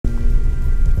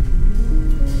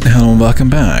Hello and welcome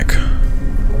back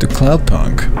to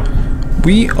Cloudpunk.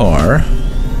 We are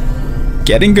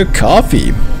getting a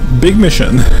coffee. Big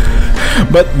mission.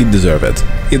 But we deserve it.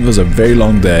 It was a very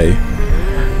long day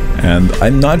and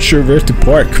I'm not sure where to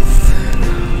park.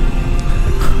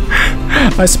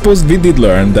 I suppose we did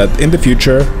learn that in the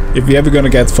future, if we ever gonna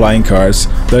get flying cars,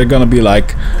 there are gonna be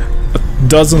like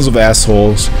dozens of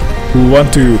assholes who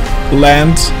want to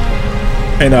land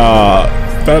in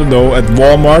I don't know, at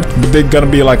Walmart, but they're gonna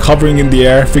be like hovering in the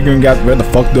air, figuring out where the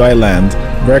fuck do I land?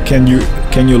 Where can you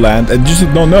land? And just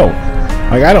don't know.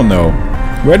 Like, I don't know.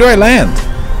 Where do I land?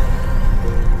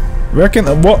 Where can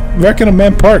a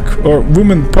man park or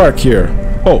woman park here?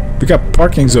 Oh, we got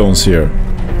parking zones here.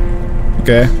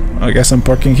 Okay, I guess I'm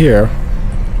parking here.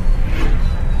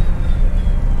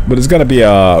 But it's gonna be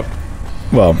well,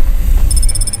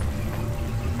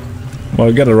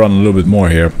 we gotta run a little bit more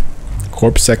here.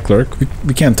 Corp Sec Clerk,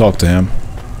 we can't talk to him.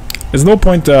 There's no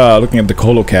point looking at the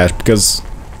colo cash because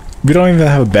we don't even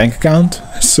have a bank account,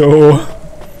 so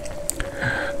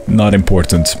not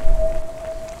important.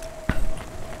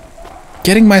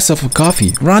 Getting myself a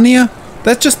coffee. Rania,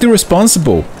 that's just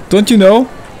irresponsible. Don't you know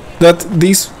that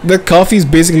that coffee is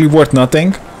basically worth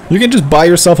nothing? You can just buy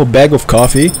yourself a bag of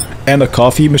coffee and a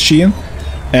coffee machine,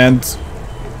 and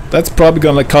that's probably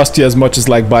gonna cost you as much as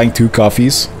like buying 2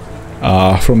 coffees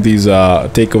from these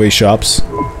takeaway shops.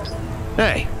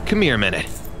 Hey, come here a minute.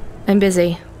 I'm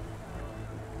busy.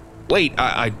 Wait,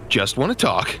 I just want to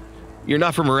talk. You're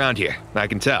not from around here, I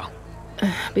can tell.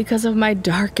 Because of my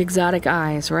dark, exotic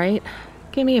eyes, right?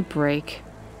 Give me a break.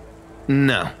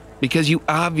 No, because you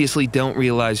obviously don't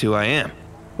realize who I am.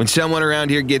 When someone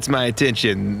around here gets my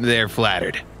attention, they're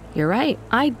flattered. You're right,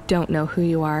 I don't know who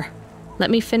you are. Let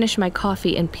me finish my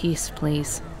coffee in peace,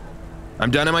 please.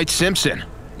 I'm Dynamite Simpson.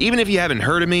 Even if you haven't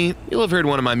heard of me, you'll have heard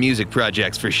one of my music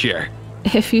projects for sure.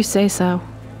 If you say so.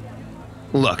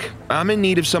 Look, I'm in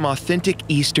need of some authentic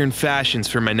Eastern fashions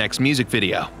for my next music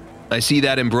video. I see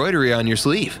that embroidery on your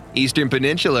sleeve. Eastern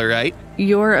Peninsula, right?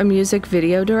 You're a music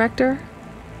video director?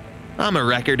 I'm a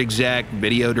record exec,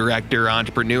 video director,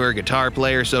 entrepreneur, guitar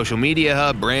player, social media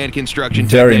hub, brand construction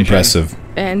technician. Very impressive.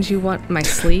 And you want my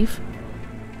sleeve?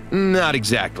 Not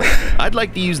exactly. I'd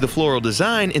like to use the floral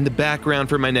design in the background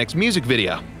for my next music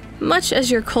video. Much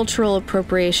as your cultural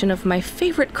appropriation of my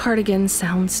favorite cardigan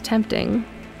sounds tempting.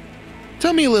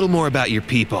 Tell me a little more about your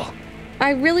people.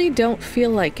 I really don't feel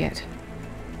like it.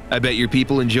 I bet your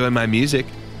people enjoy my music,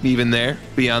 even there,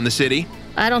 beyond the city.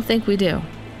 I don't think we do.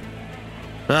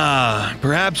 Ah,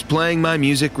 perhaps playing my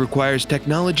music requires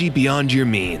technology beyond your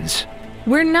means.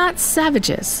 We're not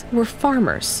savages, we're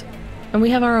farmers. And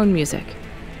we have our own music.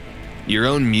 Your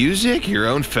own music? Your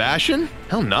own fashion?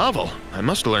 How novel. I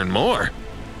must learn more.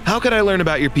 How could I learn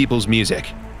about your people's music?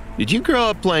 Did you grow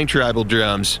up playing tribal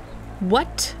drums?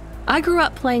 What? I grew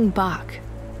up playing Bach.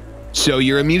 So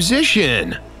you're a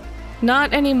musician?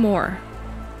 Not anymore.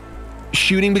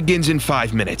 Shooting begins in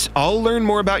 5 minutes. I'll learn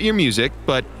more about your music,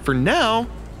 but for now,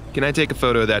 can I take a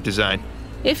photo of that design?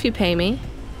 If you pay me.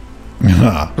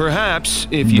 Perhaps,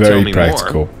 if you Very tell me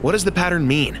practical. more. What does the pattern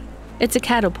mean? It's a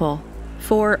catapult.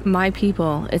 For my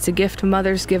people, it's a gift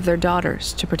mothers give their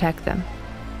daughters to protect them.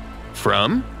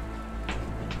 From?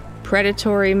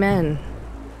 Predatory men.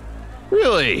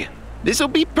 Really? This'll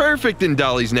be perfect in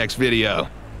Dolly's next video.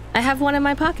 I have one in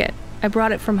my pocket. I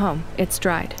brought it from home. It's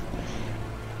dried.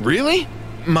 Really?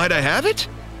 Might I have it?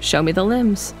 Show me the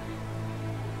limbs.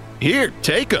 Here,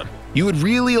 take them. You would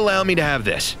really allow me to have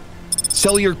this?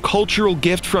 Sell your cultural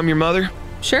gift from your mother?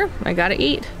 Sure, I gotta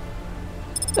eat.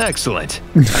 Excellent.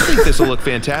 I think this will look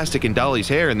fantastic in Dolly's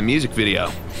hair in the music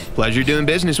video. Pleasure doing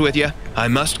business with you. I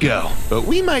must go, but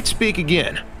we might speak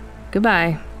again.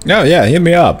 Goodbye. Oh yeah, hit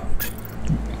me up.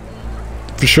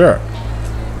 For sure.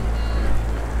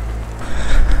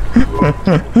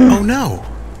 Oh no,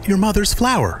 your mother's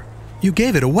flower. You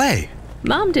gave it away.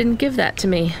 Mom didn't give that to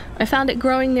me. I found it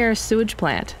growing near a sewage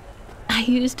plant. I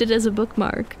used it as a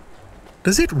bookmark.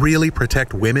 Does it really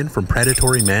protect women from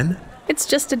predatory men? It's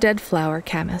just a dead flower,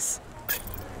 Camus.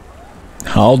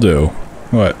 I'll do.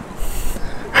 What?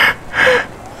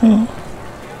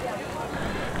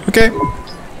 Okay.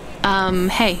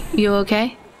 Hey, you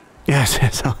okay?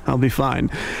 Yes, I'll be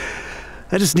fine.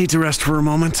 I just need to rest for a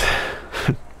moment.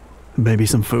 Maybe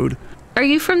some food. Are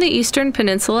you from the Eastern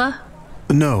Peninsula?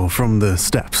 No, from the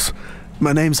steppes.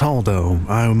 My name's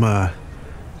Haldo.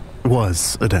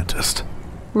 Was a dentist.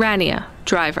 Rania,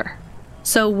 driver.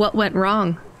 So what went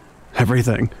wrong?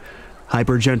 Everything.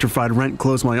 Hyper-gentrified rent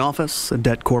closed my office, a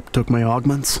debt corp took my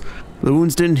augments. The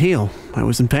wounds didn't heal. I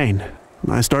was in pain.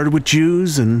 I started with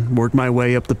Jews and worked my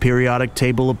way up the periodic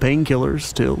table of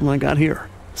painkillers till I got here.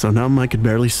 so numb I could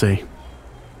barely see.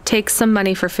 Take some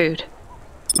money for food.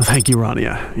 Thank you,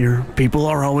 Rania. Your people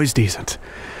are always decent.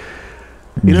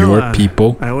 You Your know,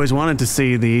 people? I always wanted to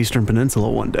see the Eastern Peninsula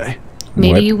one day.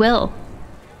 Maybe What? you will.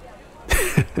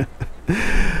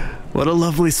 What a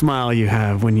lovely smile you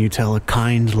have when you tell a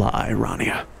kind lie,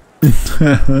 Rania.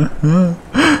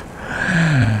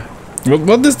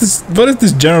 What is this? What is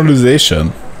this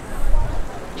generalization?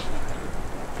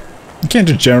 You can't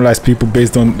just generalize people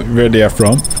based on where they are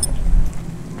from.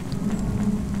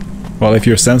 Well, if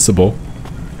you're sensible.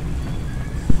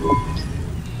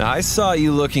 I saw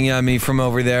you looking at me from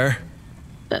over there.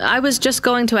 I was just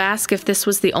going to ask if this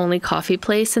was the only coffee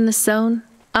place in this zone.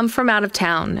 I'm from out of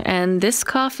town, and this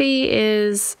coffee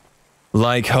is...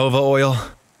 Like Hova oil?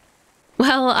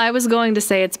 Well, I was going to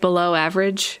say it's below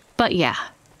average, but yeah.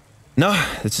 No,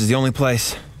 this is the only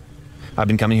place. I've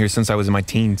been coming here since I was in my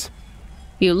teens.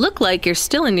 You look like you're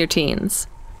still in your teens.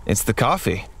 It's the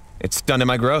coffee. It's stunted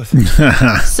my growth.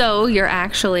 So you're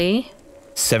actually...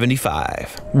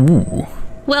 75. Ooh.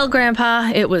 Well,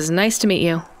 Grandpa, it was nice to meet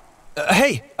you.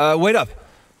 Hey, wait up.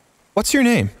 What's your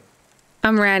name?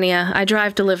 I'm Rania. I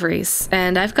drive deliveries,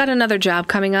 and I've got another job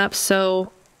coming up,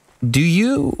 so... Do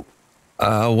you,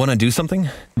 want to do something?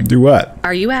 Do what?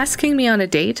 Are you asking me on a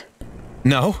date?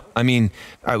 No, I mean,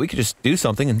 we could just do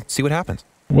something and see what happens.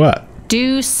 What?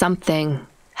 Do something.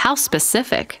 How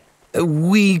specific?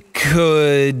 We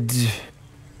could...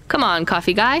 Come on,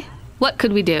 coffee guy. What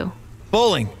could we do?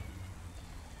 Bowling.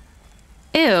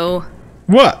 Ew.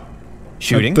 What?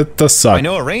 Shooting. That does suck. I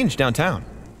know a range downtown.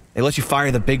 They let you fire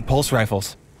the big pulse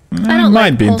rifles. I don't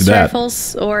might like be into pulse that.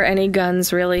 rifles or any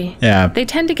guns, really. Yeah. They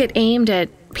tend to get aimed at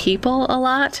people a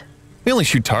lot. We only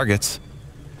shoot targets.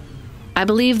 I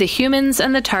believe the humans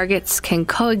and the targets can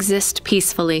coexist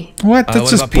peacefully. What? That's what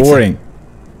just about pizza? boring.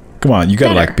 Come on, you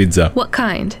gotta Better. like pizza. What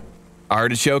kind?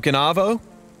 Artichoke and avo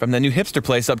from the new hipster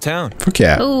place uptown. Fuck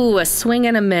yeah. Ooh, a swing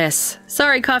and a miss.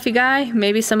 Sorry, coffee guy.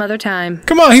 Maybe some other time.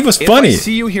 Come on, he was If funny. I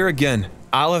see you here again,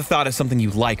 I'll have thought of something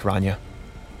you like, Rania.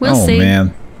 We'll Oh see.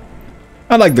 man.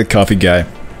 I like the coffee guy.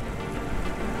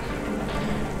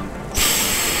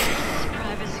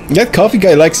 That coffee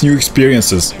guy likes new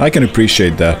experiences. I can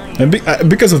appreciate that. And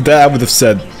because of that, I would have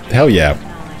said, hell yeah.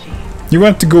 You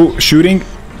want to go shooting?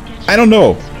 I don't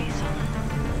know.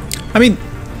 I mean,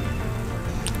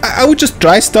 I would just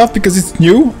try stuff because it's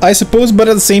new, I suppose, but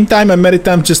at the same time, I many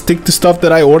times just stick to stuff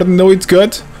that I already know it's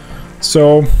good.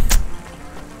 So,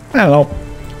 I don't know.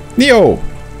 Neo,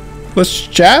 let's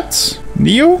chat.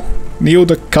 Neo? Neo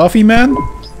the coffee man?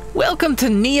 Welcome to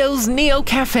Neo's Neo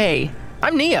Cafe.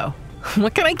 I'm Neo.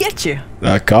 What can I get you?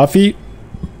 Coffee?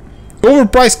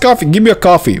 Overpriced coffee. Give me a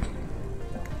coffee.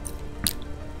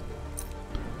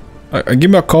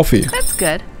 Give me a coffee. That's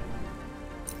good.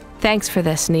 Thanks for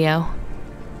this, Neo.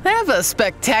 Have a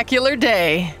spectacular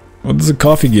day. What does a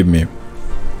coffee give me?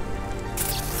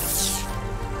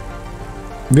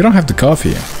 We don't have the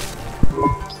coffee.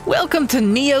 Welcome to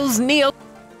Neo's Neo.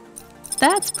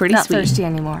 That's pretty Not sweet. thirsty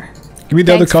anymore. Give me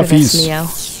the Thanks other for this, coffees. Neo.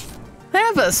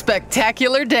 Have a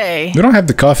spectacular day. We don't have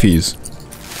the coffees.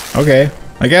 Okay.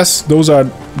 I guess those are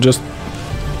just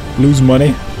lose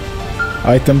money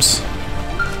items.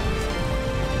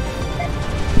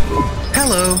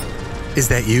 Hello. Is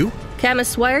that you?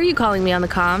 Camus, why are you calling me on the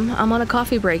comm? I'm on a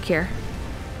coffee break here.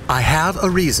 I have a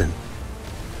reason.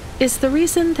 Is the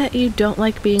reason that you don't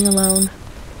like being alone?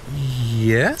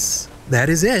 Yes, that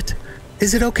is it.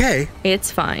 Is it okay?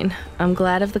 It's fine. I'm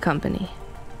glad of the company.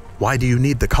 Why do you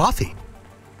need the coffee?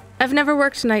 I've never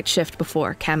worked night shift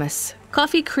before, Camus.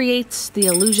 Coffee creates the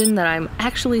illusion that I'm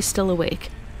actually still awake.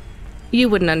 You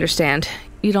wouldn't understand.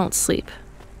 You don't sleep.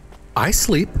 I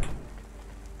sleep.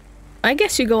 I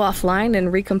guess you go offline and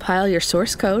recompile your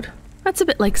source code. That's a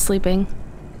bit like sleeping.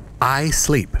 I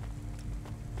sleep.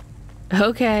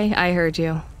 Okay, I heard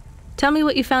you. Tell me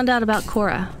what you found out about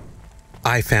Cora.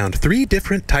 I found 3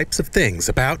 different types of things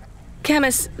about...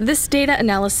 Camus, this data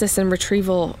analysis and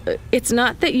retrieval, it's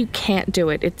not that you can't do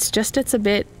it, it's just it's a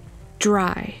bit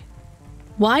dry.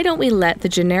 Why don't we let the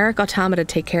generic automata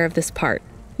take care of this part?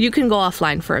 You can go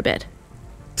offline for a bit.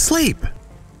 Sleep.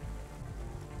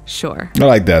 Sure. I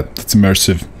like that. It's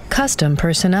immersive. Custom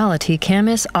personality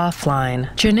Camus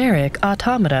offline. Generic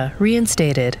automata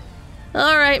reinstated.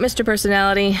 All right, Mr.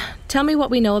 Personality. Tell me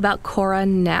what we know about Cora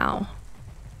now.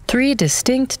 3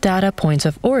 distinct data points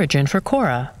of origin for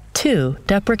Cora. 2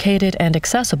 deprecated and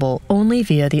accessible only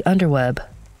via the underweb.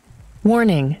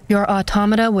 Warning, your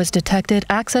automata was detected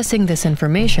accessing this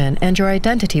information and your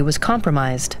identity was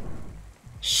compromised.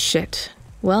 Shit.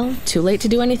 Well, too late to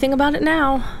do anything about it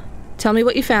now. Tell me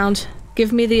what you found.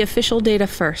 Give me the official data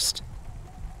first.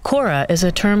 Cora is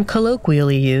a term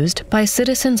colloquially used by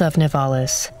citizens of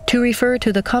Nivalis to refer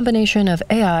to the combination of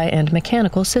AI and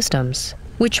mechanical systems,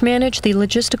 which manage the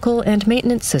logistical and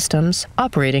maintenance systems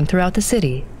operating throughout the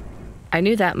city. I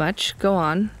knew that much. Go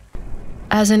on.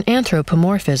 As an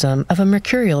anthropomorphism of a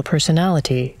mercurial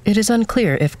personality, it is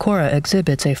unclear if Cora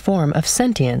exhibits a form of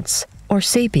sentience or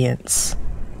sapience.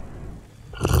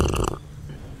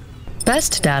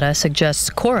 Best data suggests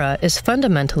Cora is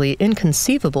fundamentally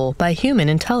inconceivable by human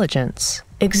intelligence,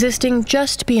 existing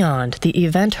just beyond the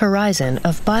event horizon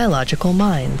of biological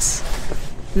minds.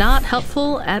 Not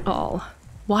helpful at all.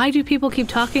 Why do people keep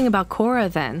talking about Cora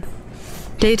then?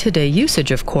 Day-to-day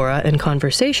usage of Cora in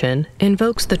conversation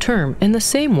invokes the term in the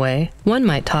same way one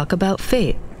might talk about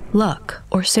fate, luck,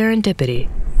 or serendipity.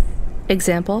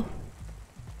 Example?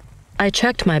 I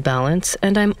checked my balance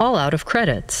and I'm all out of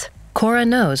credits. Cora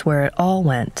knows where it all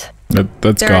went.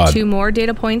 That's There God. are 2 more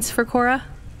data points for Cora?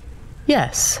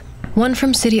 Yes, one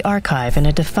from City Archive in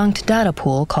a defunct data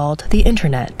pool called the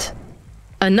Internet.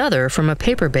 Another from a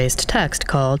paper-based text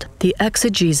called The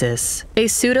Exegesis, a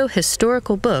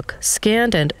pseudo-historical book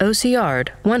scanned and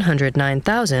OCR'd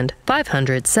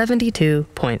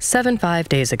 109,572.75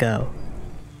 days ago.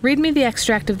 Read me the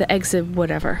extract of the exib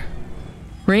whatever.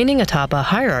 Reigning atop a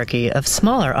hierarchy of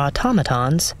smaller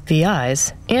automatons,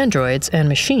 VIs, androids, and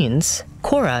machines,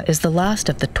 Cora is the last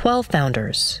of the 12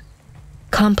 founders.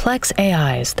 Complex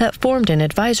AIs that formed an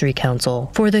advisory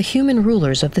council for the human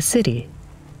rulers of the city.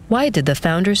 Why did the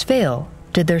founders fail?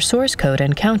 Did their source code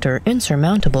encounter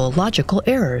insurmountable logical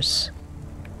errors?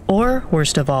 Or,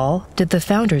 worst of all, did the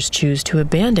founders choose to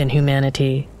abandon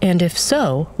humanity? And if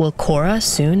so, will Cora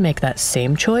soon make that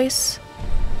same choice?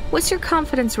 What's your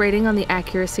confidence rating on the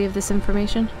accuracy of this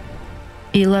information?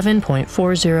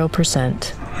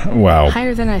 11.40%. Wow.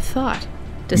 Higher than I thought.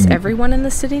 Does everyone in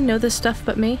the city know this stuff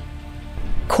but me?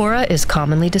 Cora is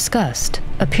commonly discussed,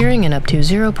 appearing in up to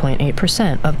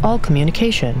 0.8% of all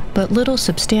communication, but little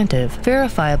substantive,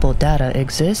 verifiable data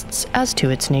exists as to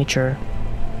its nature.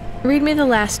 Read me the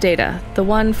last data, the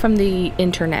one from the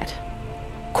Internet.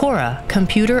 Cora,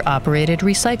 computer-operated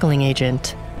recycling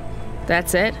agent.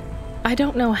 That's it? I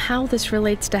don't know how this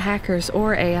relates to hackers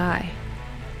or AI.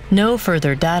 No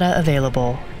further data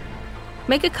available.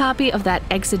 Make a copy of that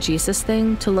exegesis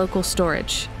thing to local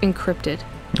storage, encrypted.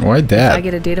 Why If I that?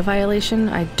 get a data violation,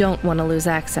 I don't want to lose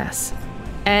access.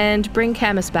 And bring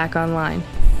Camus back online.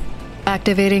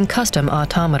 Activating custom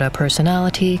automata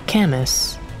personality,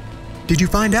 Camus. Did you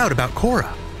find out about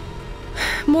Cora?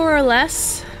 More or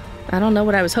less. I don't know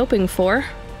what I was hoping for.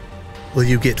 Will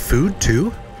you get food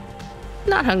too?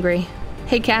 Not hungry.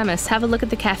 Hey Camus, have a look at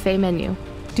the cafe menu.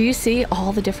 Do you see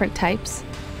all the different types?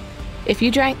 If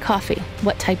you drank coffee,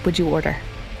 what type would you order?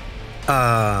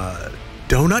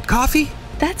 Donut coffee?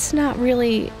 That's not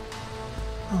really...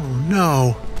 Oh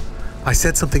no. I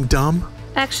said something dumb?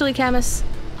 Actually, Camus,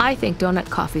 I think donut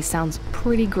coffee sounds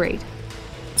pretty great.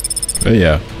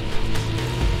 Yeah.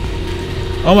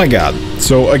 Oh my god.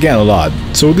 So again, a lot.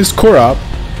 So this Cora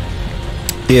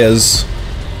is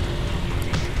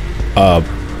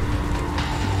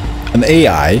an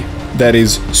AI that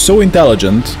is so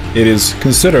intelligent it is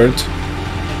considered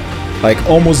like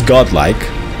almost godlike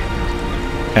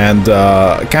and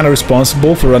kind of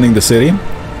responsible for running the city.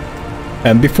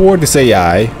 And before this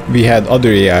AI, we had other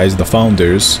AIs, the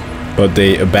founders, but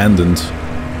they abandoned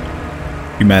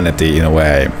humanity in a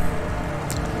way.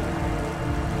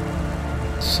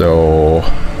 So,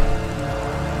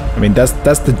 I mean,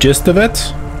 that's the gist of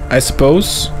it, I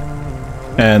suppose.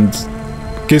 And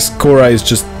this Cora is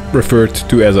just referred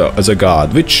to as a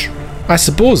god, which I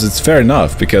suppose it's fair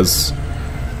enough because,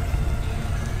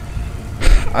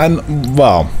 and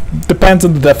well, depends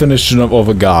on the definition of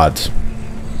a god.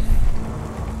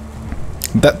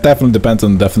 That definitely depends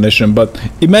on the definition, but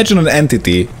imagine an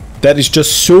entity that is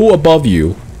just so above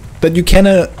you that you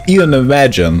cannot even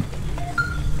imagine.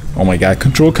 Oh my god,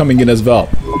 control coming in as well.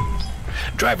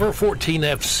 Driver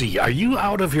 14FC, are you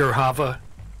out of your Hava?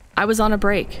 I was on a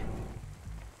break.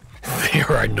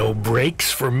 There are no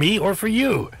breaks for me or for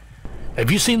you.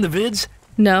 Have you seen the vids?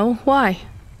 No, why?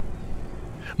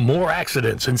 More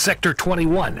accidents in Sector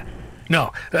 21.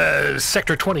 No,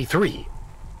 Sector 23.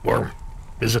 Or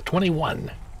is it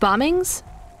 21? Bombings?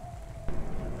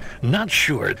 Not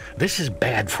sure. This is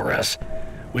bad for us.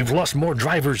 We've lost more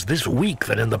drivers this week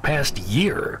than in the past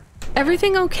year.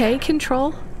 Everything okay,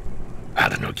 Control? I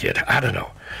don't know, kid. I don't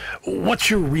know. What's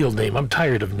your real name? I'm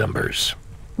tired of numbers.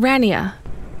 Rania.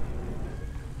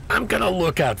 I'm gonna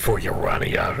look out for you,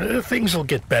 Rania. Things will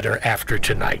get better after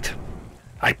tonight.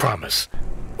 I promise.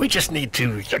 We just need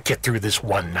to get through this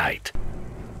one night.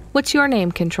 What's your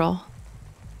name, Control?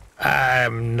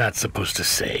 I'm not supposed to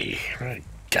say.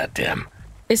 Goddamn.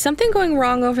 Is something going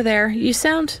wrong over there? You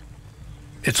sound...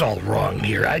 It's all wrong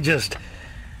here.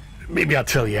 Maybe I'll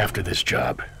tell you after this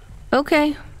job.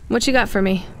 Okay. What you got for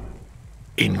me?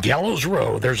 In Gallows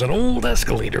Row, there's an old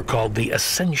escalator called the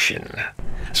Ascension.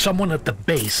 Someone at the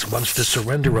base wants to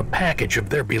surrender a package of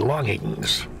their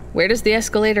belongings. Where does the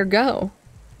escalator go?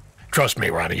 Trust me,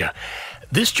 Rania.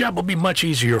 This job will be much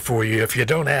easier for you if you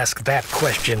don't ask that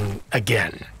question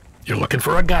again. You're looking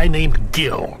for a guy named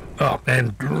Gil. Oh,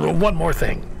 and one more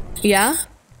thing. Yeah?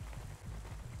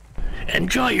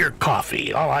 Enjoy your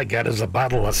coffee. All I got is a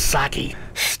bottle of sake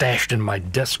stashed in my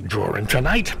desk drawer, and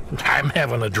tonight, I'm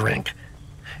having a drink.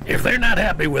 If they're not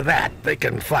happy with that, they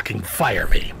can fucking fire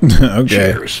me. Okay.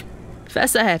 Cheers.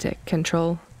 Fesahetic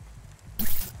control.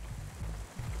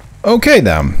 Okay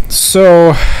then.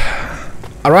 So,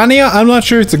 Arania, I'm not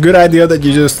sure it's a good idea that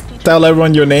you just tell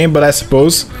everyone your name, but I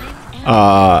suppose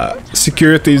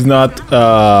security is not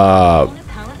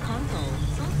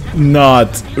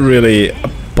really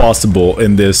possible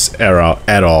in this era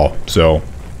at all. So,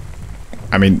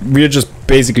 I mean, we're just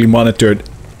basically monitored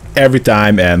every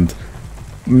time and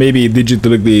maybe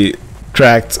digitally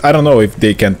tracked. I don't know if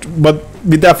they can, but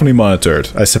we definitely monitored,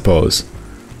 I suppose.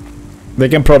 They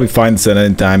can probably find us at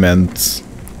any time, and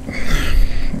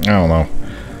I don't know.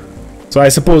 So I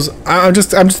suppose I'm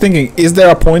just thinking: is there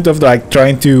a point of like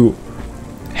trying to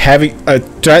having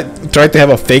try to have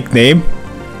a fake name?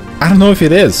 I don't know if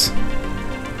it is.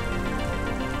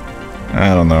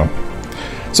 I don't know.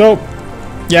 So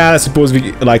yeah, I suppose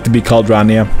we like to be called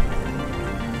Rania.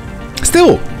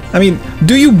 Still, I mean,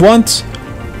 do you want?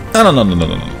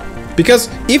 No. Because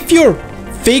if your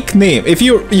fake name, if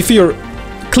your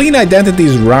clean identity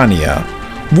is Rania,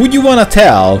 would you want to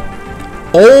tell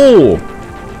all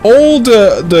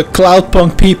the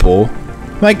Cloudpunk people,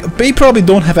 like, they probably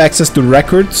don't have access to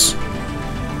records?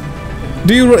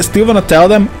 Do you still want to tell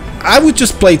them? I would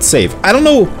just play it safe. I don't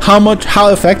know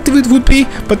how effective it would be,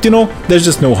 but you know, there's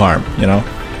just no harm, you know?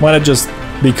 Why not just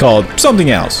be called something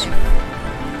else?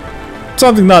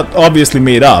 Something not obviously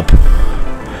made up.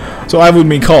 So I would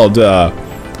be called,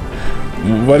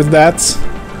 what is that?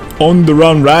 On the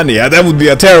Run Rania. That would be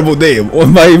a terrible name. Or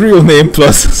my real name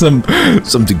plus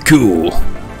something cool.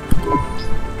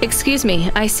 Excuse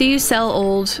me, I see you sell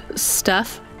old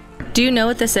stuff. Do you know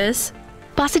what this is?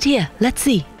 Pass it here, let's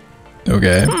see.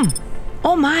 Okay.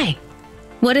 Oh my.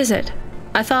 What is it?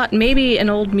 I thought maybe an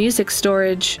old music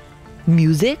storage.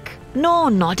 Music? No,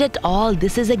 not at all.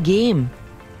 This is a game.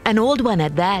 An old one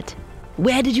at that.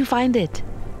 Where did you find it?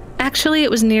 Actually, it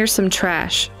was near some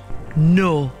trash.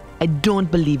 No, I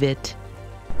don't believe it.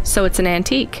 So it's an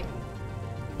antique.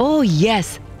 Oh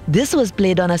yes, this was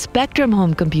played on a Spectrum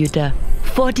home computer.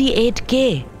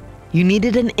 48K. You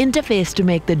needed an interface to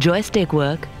make the joystick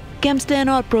work. Kempston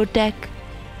or ProTech.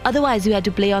 Otherwise you had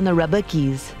to play on the rubber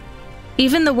keys.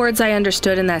 Even the words I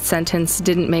understood in that sentence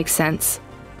didn't make sense.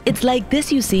 It's like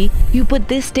this, you see. You put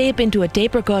this tape into a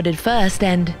tape recorder first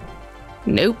and...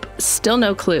 Nope, still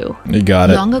no clue. You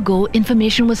got it. Long ago,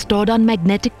 information was stored on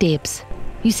magnetic tapes.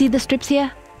 You see the strips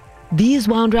here? These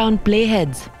wound round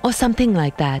playheads, or something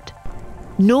like that.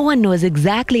 No one knows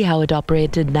exactly how it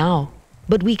operated now.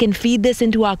 But we can feed this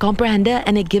into our comprehender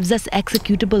and it gives us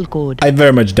executable code. I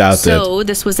very much doubt it. So,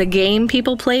 this was a game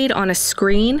people played on a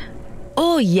screen?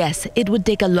 Oh yes, it would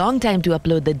take a long time to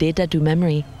upload the data to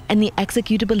memory. And the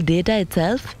executable data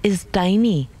itself is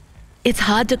tiny. It's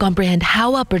hard to comprehend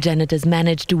how our progenitors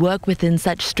managed to work within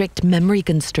such strict memory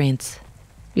constraints.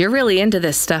 You're really into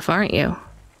this stuff, aren't you?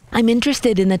 I'm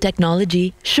interested in the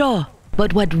technology, sure.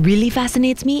 But what really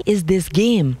fascinates me is this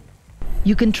game.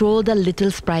 You controlled a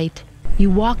little sprite. You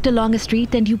walked along a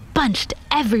street and you punched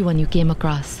everyone you came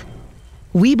across.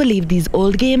 We believe these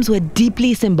old games were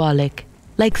deeply symbolic,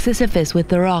 like Sisyphus with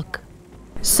the rock.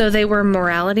 So they were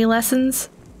morality lessons?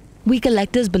 We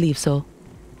collectors believe so.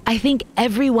 I think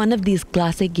every one of these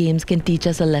classic games can teach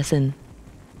us a lesson.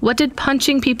 What did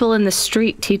punching people in the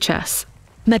street teach us?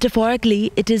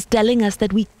 Metaphorically, it is telling us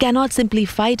that we cannot simply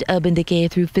fight urban decay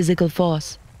through physical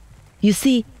force. You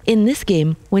see, in this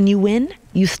game, when you win,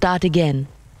 you start again.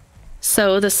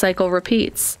 So the cycle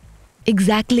repeats.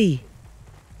 Exactly.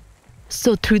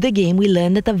 So through the game, we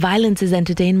learn that the violence is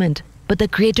entertainment, but the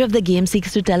creator of the game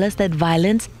seeks to tell us that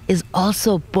violence is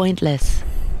also pointless.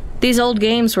 These old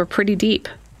games were pretty deep.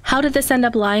 How did this end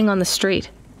up lying on the street?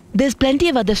 There's plenty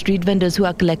of other street vendors who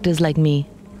are collectors like me.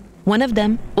 One of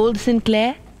them, Old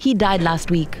Sinclair, he died last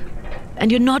week.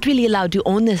 And you're not really allowed to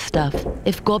own this stuff.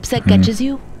 If CorpSec catches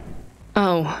you...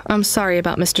 Oh, I'm sorry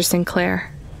about Mr.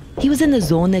 Sinclair. He was in the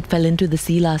zone that fell into the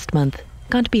sea last month.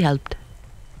 Can't be helped.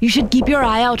 You should keep your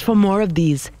eye out for more of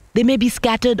these. They may be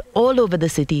scattered all over the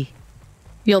city.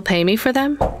 You'll pay me for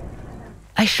them?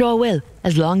 I sure will,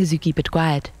 as long as you keep it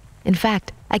quiet. In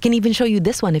fact, I can even show you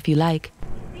this one if you like.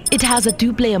 It has a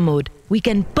 2-player mode. We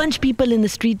can punch people in the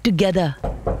street together.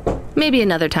 Maybe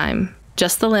another time.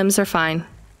 Just the limbs are fine.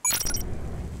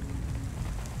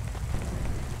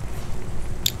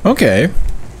 Okay,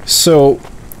 so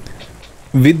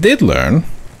we did learn.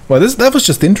 Well, that was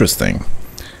just interesting.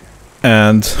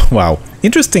 And wow,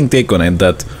 interesting take on it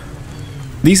that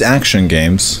these action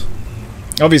games,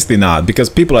 obviously not, because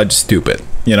people are just stupid,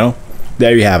 you know?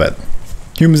 There you have it.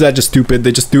 Humans are just stupid,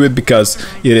 they just do it because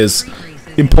it is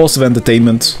impulsive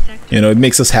entertainment, you know, it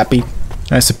makes us happy,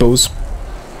 I suppose.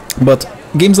 But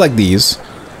games like these,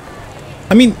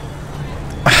 I mean,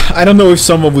 I don't know if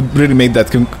someone would really make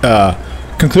that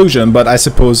conclusion, but I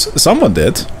suppose someone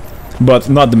did, but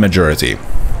not the majority.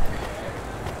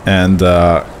 And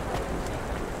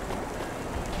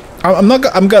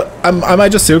I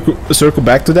might just circle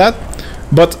back to that.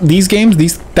 But these games,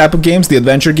 these type of games, the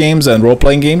adventure games and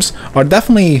role-playing games, are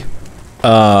definitely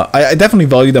I definitely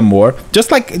value them more.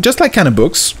 Just like kind of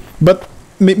books, but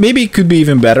maybe it could be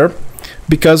even better,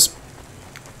 because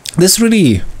this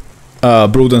really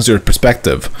broadens your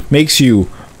perspective, makes you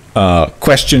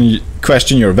question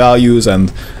your values,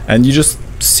 and you just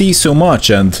see so much,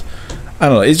 and I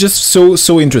don't know, it's just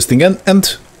so interesting.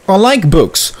 And unlike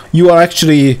books, you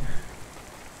actually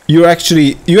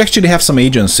have some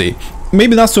agency.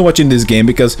 Maybe not so much in this game,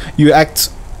 because you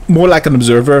act more like an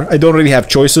observer. I don't really have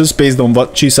choices based on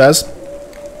what she says,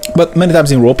 but many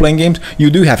times in role-playing games you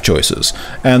do have choices,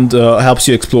 and helps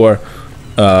you explore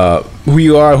who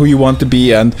you are, who you want to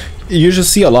be, and you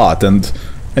just see a lot, and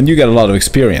you get a lot of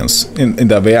experience in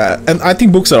that way. And I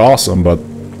think books are awesome, but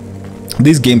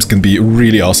these games can be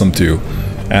really awesome too,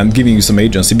 and giving you some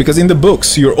agency, because in the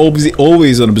books you're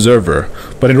always an observer,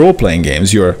 but in role-playing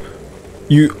games you're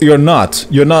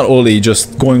not only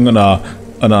just going on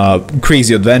a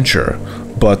crazy adventure,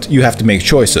 but you have to make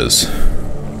choices.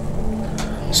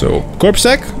 So,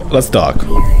 Corpsec, let's talk.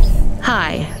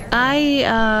 Hi,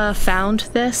 I found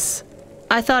this.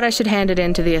 I thought I should hand it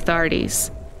in to the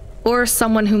authorities, or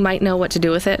someone who might know what to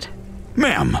do with it.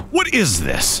 Ma'am, what is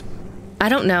this? I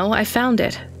don't know, I found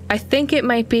it. I think it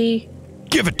might be...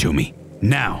 Give it to me,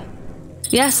 now.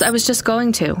 Yes, I was just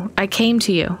going to. I came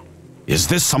to you. Is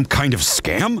this some kind of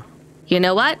scam? You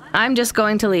know what? I'm just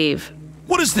going to leave.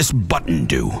 What does this button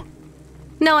do?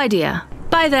 No idea.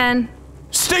 Bye then.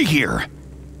 Stay here.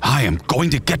 I am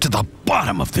going to get to the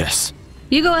bottom of this.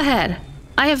 You go ahead.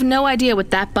 I have no idea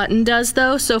what that button does,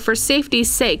 though, so for safety's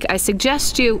sake, I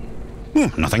suggest you...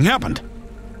 Nothing happened.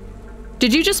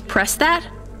 Did you just press that?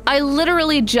 I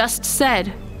literally just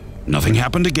said... Nothing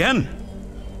happened again.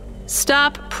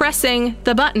 Stop pressing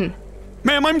the button.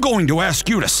 Ma'am, I'm going to ask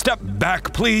you to step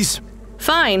back, please.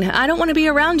 Fine. I don't want to be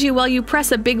around you while you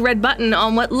press a big red button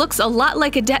on what looks a lot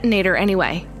like a detonator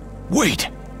anyway. Wait.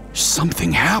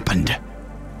 Something happened.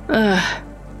 Ugh.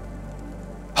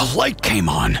 A light came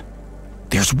on.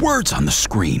 There's words on the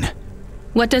screen.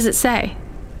 What does it say?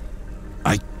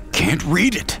 I can't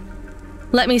read it.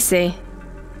 Let me see.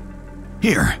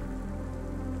 Here.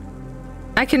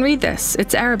 I can read this.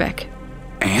 It's Arabic.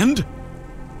 And?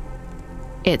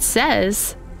 It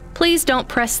says, "Please don't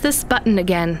press this button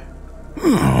again."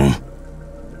 Oh.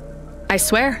 I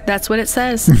swear, that's what it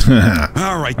says.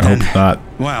 All right, then. I hope not.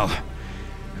 Well,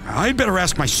 I'd better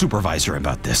ask my supervisor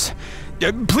about this.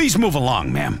 Please move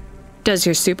along, ma'am. Does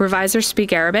your supervisor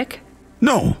speak Arabic?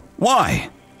 No. Why?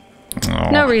 Oh.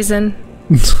 No reason.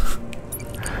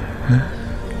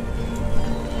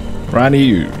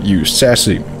 Ronnie, you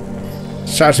sassy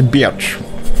bitch.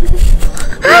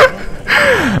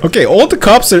 Okay, all the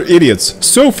cops are idiots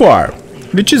so far,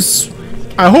 which is,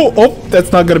 I hope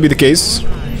that's not gonna be the case.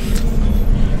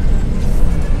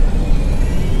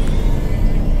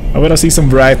 I wanna see some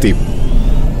variety.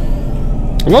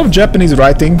 A lot of Japanese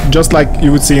writing, just like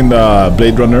you would see in the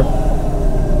Blade Runner.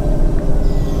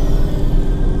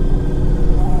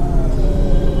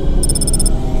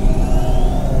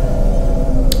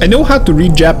 I know how to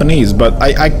read Japanese, but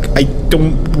I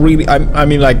don't really, I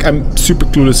mean, like, I'm super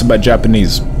clueless about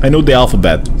Japanese. I know the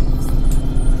alphabet,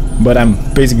 but I'm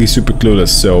basically super clueless,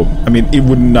 so, I mean, it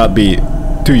would not be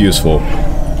too useful.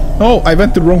 Oh, I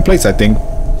went to the wrong place, I think.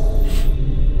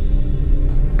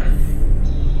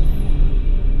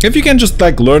 If you can just,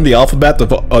 like, learn the alphabet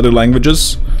of other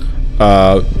languages,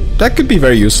 that could be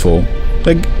very useful.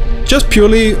 Like, just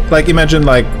purely, like, imagine,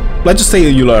 like, let's just say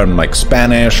you learn, like,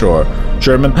 Spanish or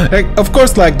German. Like, of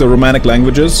course, like, the Romanic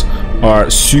languages are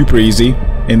super easy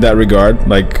in that regard.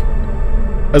 Like,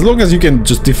 as long as you can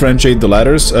just differentiate the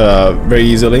letters very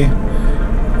easily.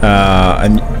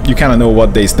 and you kind of know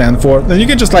what they stand for, then you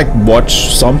can just like watch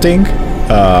something.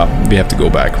 We have to go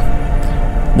back.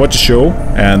 Watch a show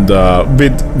and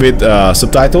with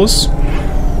subtitles,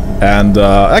 and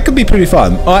that could be pretty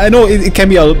fun. I know it can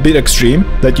be a bit extreme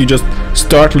that you just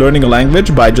start learning a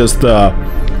language by just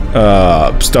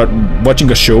start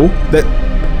watching a show that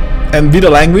and with a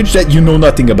language that you know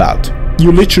nothing about.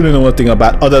 You literally know nothing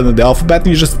about other than the alphabet, and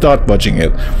you just start watching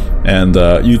it, and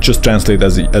you just translate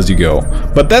as you go.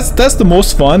 But that's the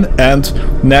most fun and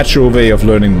natural way of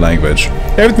learning the language.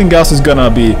 Everything else is gonna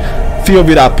be feel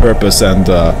without purpose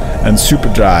and super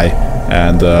dry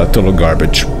and total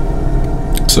garbage.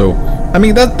 So I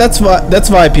mean that's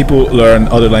why people learn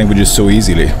other languages so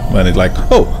easily. When it's like,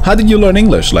 oh, how did you learn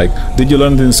English? Like, did you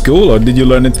learn it in school, or did you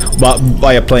learn it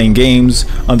by playing games,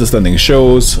 understanding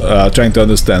shows, trying to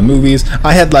understand movies?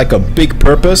 I had like a big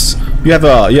purpose. You have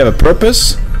a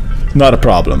purpose, not a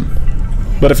problem.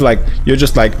 But if like you're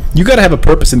just like, you gotta have a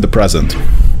purpose in the present.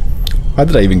 How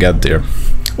did I even get there?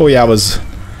 Oh yeah, I was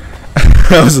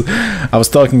I was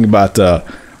talking about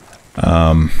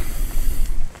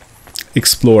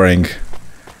exploring.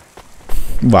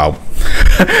 Wow.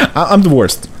 I'm the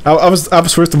worst. I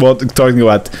was first of all talking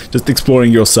about just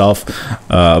exploring yourself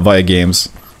via games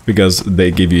because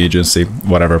they give you agency,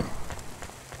 whatever.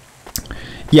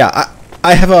 Yeah,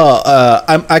 I have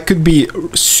I could be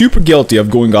super guilty of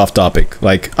going off topic.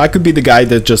 Like, I could be the guy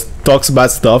that just talks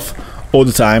about stuff all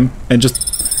the time and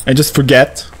just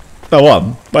forget. Oh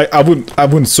well, like I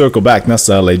wouldn't circle back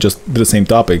necessarily just to the same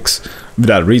topics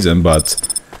without reason, but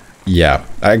yeah,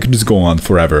 I could just go on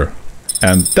forever,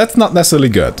 and that's not necessarily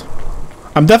good.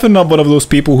 I'm definitely not one of those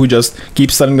people who just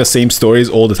keeps telling the same stories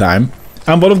all the time.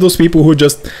 I'm one of those people who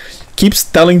just keeps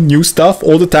telling new stuff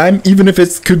all the time, even if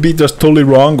it could be just totally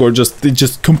wrong or it's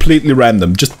just completely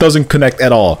random, just doesn't connect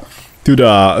at all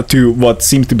to what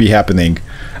seems to be happening.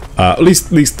 At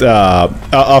least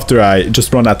after I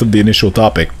just run out of the initial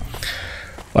topic,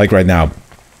 like right now.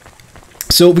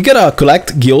 So we gotta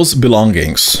collect Gil's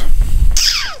belongings.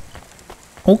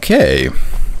 Okay,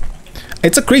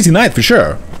 it's a crazy night for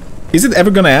sure. Is it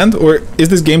ever gonna end, or is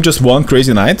this game just one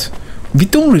crazy night? We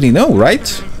don't really know,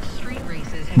 right?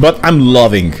 But I'm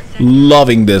loving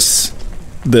this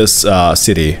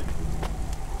city.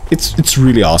 It's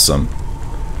really awesome.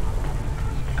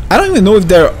 I don't even know if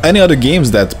there are any other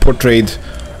games that portrayed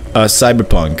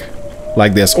cyberpunk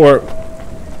like this, or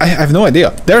I have no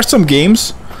idea. There are some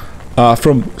games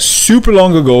from super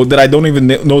long ago that I don't even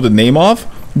know the name of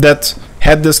that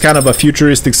had this kind of a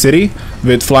futuristic city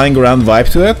with flying around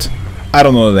vibe to it. I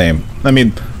don't know the name. I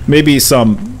mean, maybe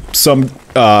some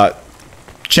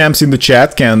champs in the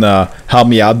chat can help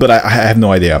me out, but I have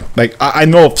no idea. Like, I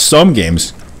know of some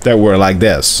games that were like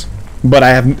this, but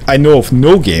I know of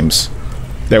no games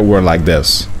that were like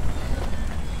this.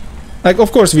 Like,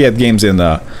 of course we had games in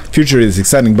futuristic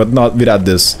setting, but not without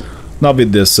this, not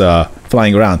with this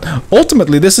flying around.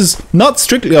 Ultimately, this is not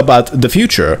strictly about the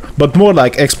future, but more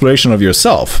like exploration of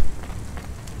yourself.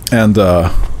 And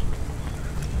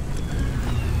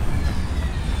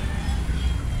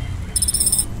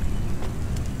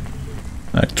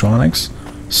electronics.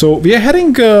 So we are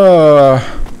heading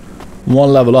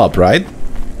one level up, right?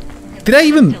 Did I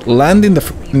even land in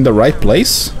the right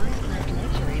place?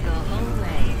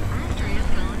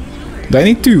 Do I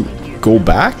need to go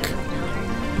back?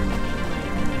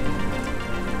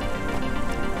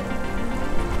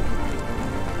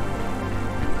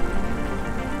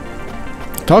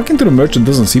 Talking to the merchant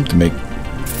doesn't seem to make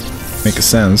a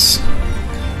sense.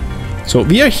 So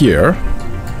we are here,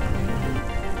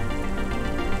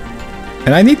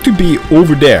 and I need to be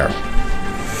over there.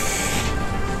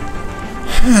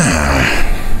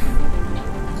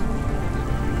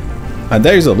 And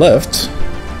there is a lift.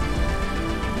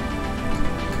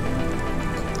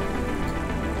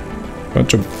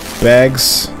 Bunch of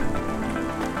bags.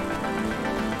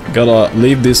 Gotta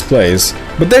leave this place.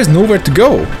 But there's nowhere to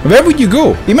go. Where would you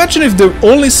go? Imagine if the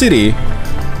only city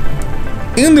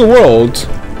in the world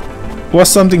was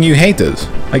something you hated.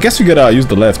 I guess we gotta use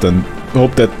the lift and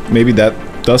hope that maybe that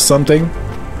does something.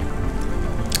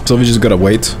 So we just gotta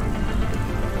wait.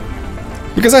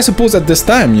 Because I suppose at this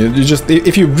time, you just,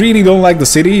 if you really don't like the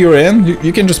city you're in,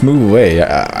 you can just move away,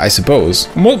 I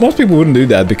suppose. Most people wouldn't do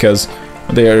that because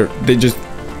they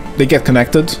get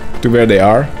connected to where they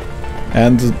are,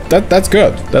 and that's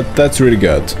good. That's really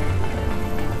good.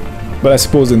 But I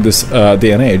suppose in this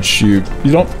day and age, you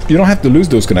don't have to lose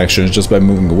those connections just by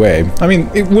moving away. I mean,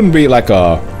 it wouldn't be like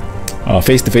a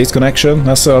face-to-face connection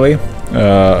necessarily.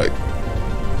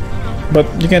 But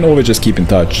you can always just keep in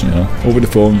touch, you know, over the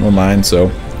phone, online,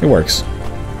 so it works.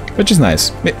 Which is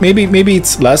nice. Maybe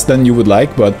it's less than you would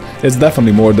like, but it's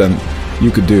definitely more than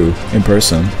you could do in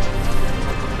person.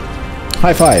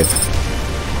 High five.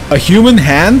 A human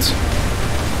hand?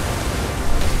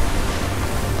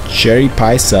 Cherry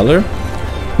pie seller?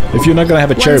 If you're not gonna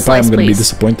have a cherry pie, I'm gonna be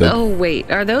disappointed. Oh wait,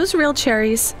 are those real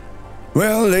cherries?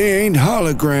 Well, they ain't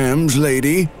holograms,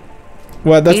 lady.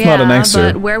 Well, that's not an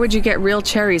answer. But where would you get real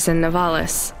cherries in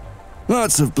Navalis?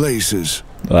 Lots of places.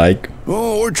 Like?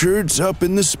 Orchards up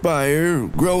in the spire,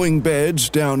 growing beds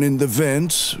down in the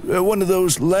vents, one of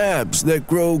those labs that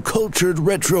grow cultured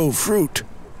retro fruit.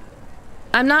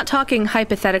 I'm not talking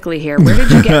hypothetically here. Where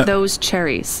did you get those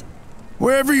cherries?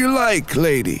 Wherever you like,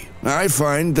 lady. I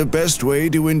find the best way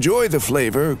to enjoy the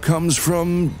flavor comes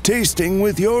from tasting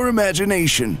with your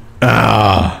imagination.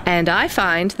 Ah. And I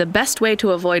find the best way to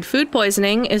avoid food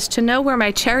poisoning is to know where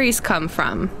my cherries come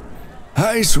from.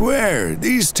 I swear,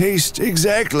 these taste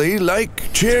exactly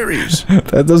like cherries.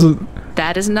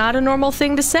 That is not a normal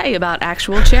thing to say about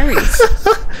actual cherries.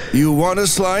 You want a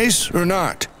slice or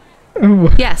not?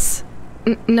 Yes.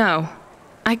 No.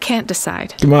 I can't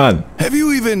decide. Come on. Have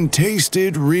you even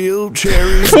tasted real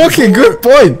cherries? Fucking good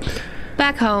point.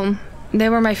 Back home, they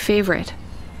were my favorite.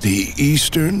 The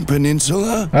Eastern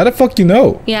Peninsula? How the fuck do you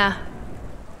know? Yeah.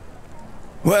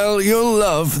 Well, you'll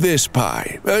love this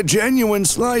pie. A genuine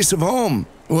slice of home.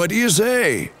 What do you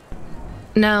say?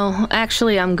 No,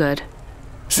 actually, I'm good.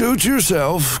 Suit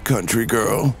yourself, country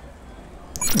girl.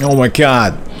 Oh my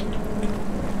god.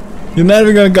 You're not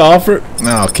even gonna go offer?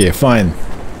 Okay, fine.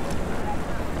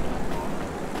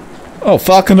 Oh,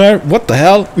 falconer? What the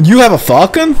hell? You have a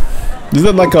falcon? Is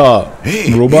that like a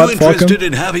robot you falcon? interested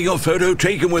in having your photo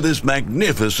taken with this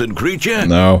magnificent creature?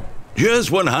 No.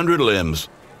 Just 100 limbs.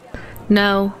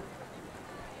 No.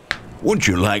 Wouldn't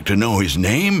you like to know his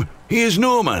name? He is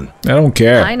Norman. I don't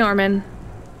care. Hi, Norman.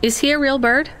 Is he a real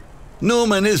bird?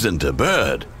 Norman isn't a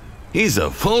bird. He's a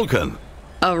falcon.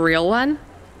 A real one?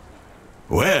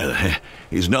 Well,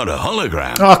 he's not a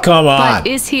hologram. Oh, come on. But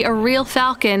is he a real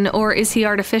falcon or is he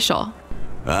artificial?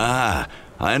 Ah,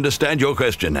 I understand your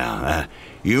question now.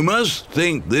 You must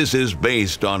think this is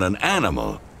based on an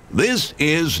animal. This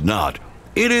is not.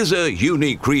 It is a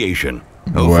unique creation.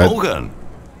 A falcon.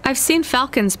 I've seen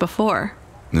falcons before.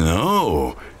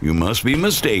 No, you must be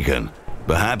mistaken.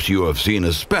 Perhaps you have seen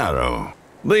a sparrow.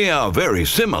 They are very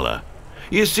similar.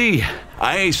 You see,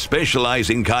 I specialize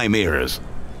in chimeras.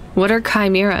 What are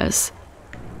chimeras?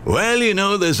 Well, you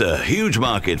know, there's a huge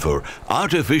market for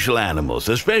artificial animals,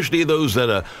 especially those that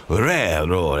are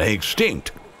rare or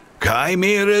extinct.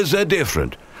 Chimeras are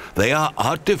different. They are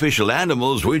artificial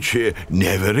animals which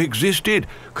never existed,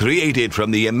 created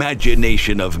from the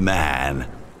imagination of man.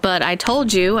 But I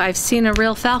told you I've seen a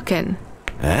real falcon.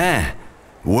 Ah,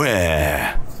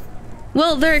 where?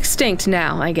 Well, they're extinct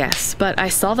now, I guess, but I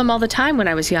saw them all the time when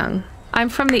I was young. I'm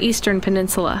from the Eastern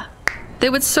Peninsula. They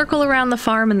would circle around the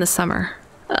farm in the summer,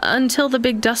 until the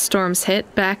big dust storms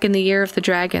hit back in the year of the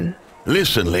dragon.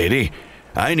 Listen, lady,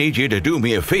 I need you to do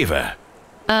me a favor.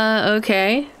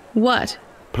 Okay. What?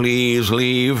 Please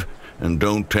leave, and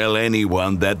don't tell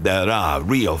anyone that there are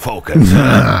real falcons.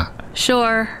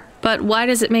 Sure, but why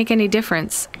does it make any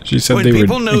difference? She said when they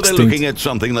people were know extinct. they're looking at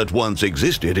something that once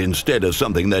existed instead of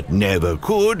something that never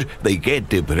could, they get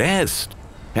depressed.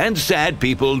 And sad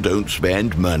people don't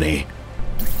spend money.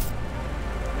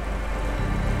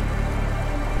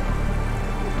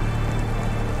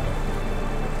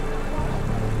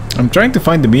 I'm trying to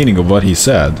find the meaning of what he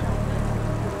said.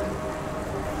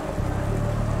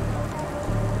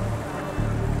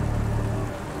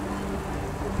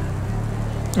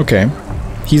 Okay,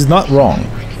 he's not wrong.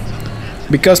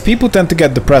 Because people tend to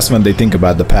get depressed when they think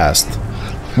about the past.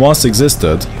 Once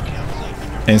existed,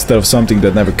 instead of something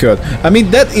that never could. I mean,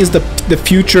 that is the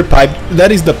future pipe,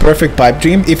 that is the perfect pipe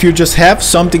dream. If you just have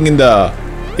something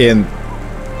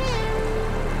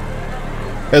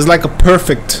as like a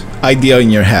perfect idea in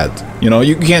your head, you know,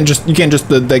 you can't just get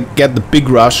the big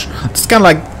rush. It's kind of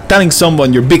like telling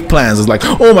someone your big plans. It's like,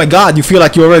 oh my god, you feel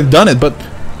like you already done it, but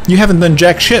you haven't done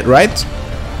jack shit, right?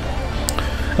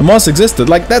 And once existed,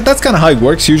 like that's kind of how it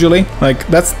works usually. Like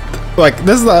that's like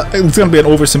it's gonna be an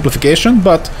oversimplification,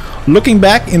 but looking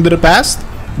back into the past,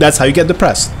 that's how you get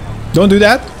depressed. Don't do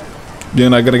that, you're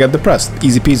not gonna get depressed.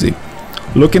 Easy peasy.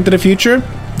 Look into the future,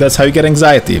 that's how you get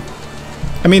anxiety.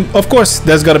 I mean, of course,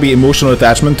 there's gotta be emotional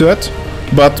attachment to it,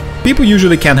 but people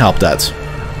usually can't help that.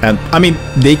 And I mean,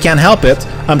 they can't help it.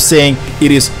 I'm saying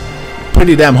it is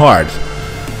pretty damn hard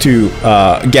to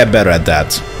get better at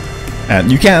that.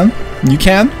 And you can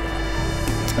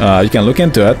look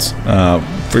into it.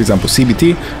 For example,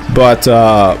 CBT, but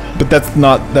that's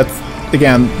not. That's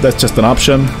again, that's just an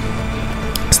option.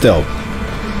 Still,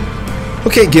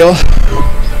 Okay, Gil.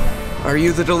 Are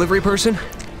you the delivery person?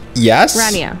 Yes?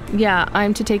 Rania, yeah,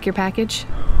 I'm to take your package.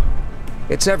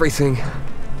 It's everything.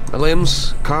 My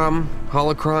limbs, comm,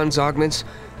 holocrons, augments,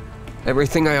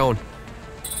 everything I own.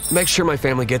 Make sure my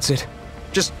family gets it.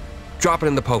 Just drop it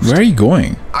in the post. Where are you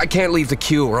going? I can't leave the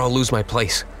queue or I'll lose my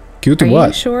place. Queue to Are what?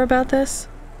 you sure about this?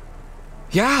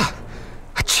 Yeah,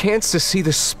 a chance to see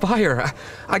the spire.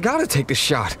 I gotta take the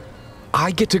shot.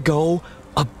 I get to go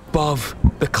above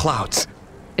the clouds.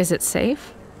 Is it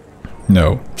safe?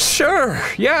 No. Sure,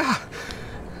 yeah.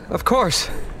 Of course.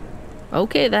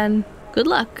 Okay then. Good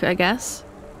luck, I guess.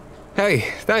 Hey,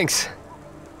 thanks.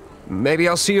 Maybe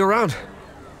I'll see you around.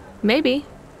 Maybe.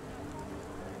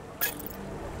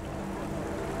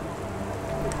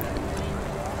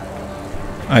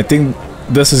 I think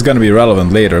this is gonna be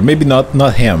relevant later. Maybe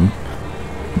not him,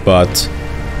 but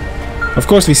of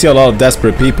course we see a lot of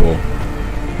desperate people.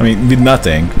 I mean, with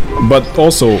nothing, but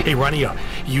also. Hey, Rania,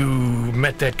 you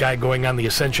met that guy going on the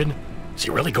Ascension? Is he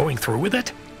really going through with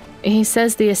it? He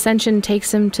says the Ascension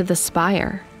takes him to the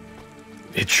spire.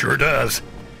 It sure does.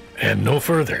 And no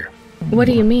further. What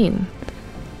do you mean?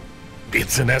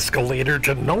 It's an escalator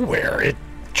to nowhere. It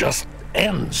just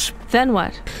ends. Then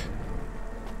what?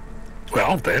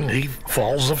 Well, then he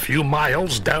falls a few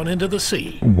miles down into the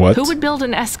sea. What? Who would build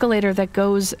an escalator that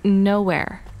goes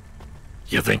nowhere?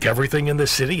 You think everything in the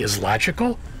city is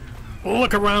logical?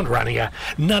 Look around, Rania.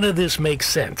 None of this makes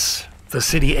sense. The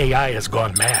city AI has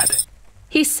gone mad.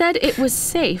 He said it was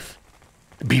safe.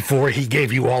 Before he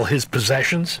gave you all his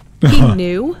possessions? He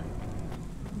knew?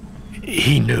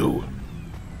 He knew.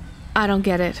 I don't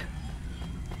get it.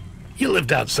 You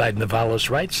lived outside Nivalis,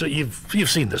 right? So you've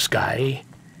seen the sky.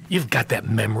 You've got that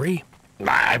memory.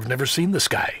 I've never seen the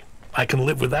sky. I can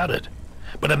live without it.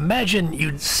 But imagine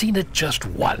you'd seen it just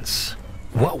once.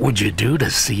 What would you do to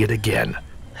see it again?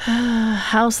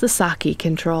 How's the sake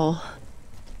control?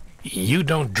 You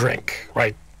don't drink,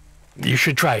 right? You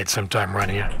should try it sometime,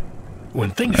 Rania.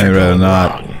 When things I'd are rather going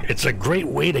not. wrong, it's a great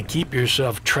way to keep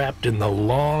yourself trapped in the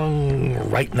long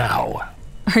right now.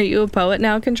 Are you a poet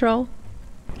now, Control?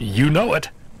 You know it.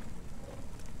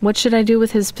 What should I do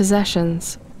with his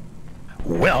possessions?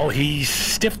 Well, he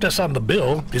stiffed us on the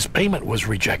bill. His payment was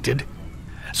rejected.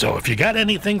 So if you got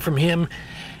anything from him,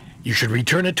 you should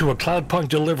return it to a Cloudpunk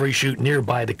delivery chute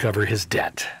nearby to cover his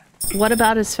debt. What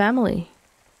about his family?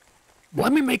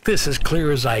 Let me make this as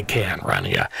clear as I can,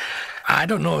 Rania. I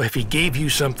don't know if he gave you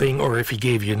something or if he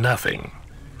gave you nothing.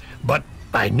 But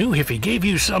I knew if he gave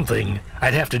you something,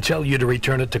 I'd have to tell you to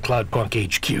return it to Cloudpunk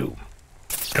HQ.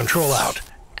 Control out.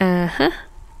 Uh-huh.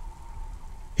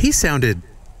 He sounded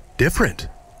different.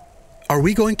 Are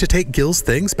we going to take Gil's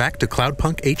things back to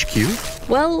Cloudpunk HQ?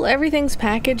 Well, everything's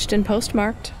packaged and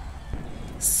postmarked.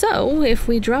 So, if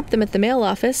we dropped them at the mail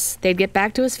office, they'd get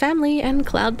back to his family and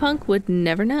Cloudpunk would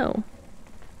never know.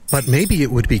 But maybe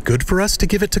it would be good for us to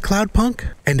give it to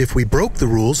Cloudpunk? And if we broke the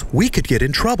rules, we could get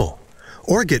in trouble.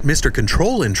 Or get Mr.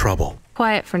 Control in trouble.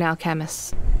 Quiet for now,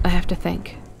 Camus. I have to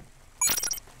think.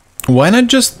 Why not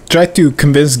just try to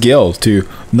convince Gil to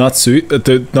not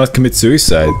commit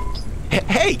suicide?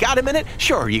 Hey, got a minute?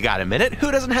 Sure, you got a minute. Who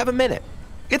doesn't have a minute?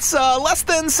 It's less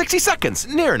than 60 seconds.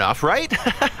 Near enough, right?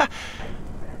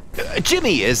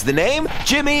 Jimmy is the name.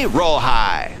 Jimmy, roll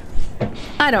high.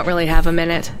 I don't really have a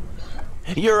minute.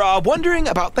 You're wondering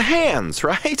about the hands,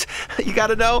 right? You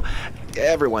gotta know.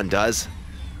 Everyone does.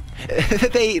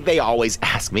 They always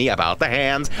ask me about the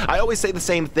hands. I always say the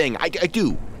same thing. I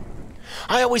do.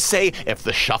 I always say if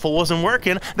the shuffle wasn't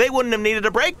working, they wouldn't have needed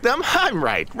to break them. I'm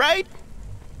right?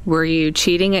 Were you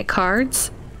cheating at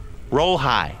cards? Roll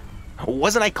high.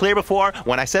 Wasn't I clear before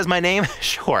when I says my name?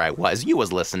 Sure I was. You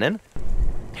was listening.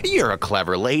 You're a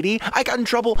clever lady. I got in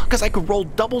trouble because I could roll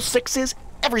double sixes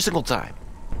every single time.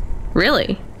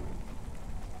 Really?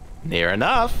 Near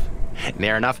enough.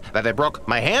 Near enough that they broke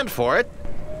my hand for it.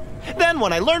 Then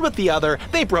when I learned with the other,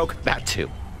 they broke that too.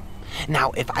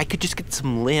 Now, if I could just get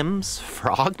some limbs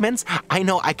for augments, I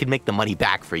know I could make the money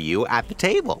back for you at the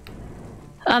table.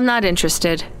 I'm not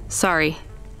interested. Sorry.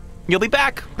 You'll be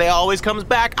back. They always comes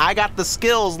back. I got the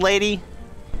skills, lady.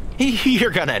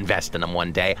 You're gonna invest in them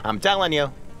one day, I'm telling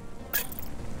you.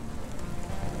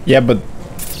 Yeah, but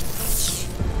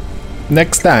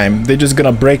next time they're just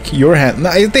gonna break your hand.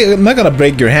 No, they're not gonna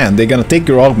break your hand. They're gonna take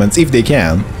your augments if they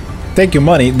can. Take your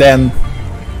money, then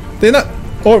they're not,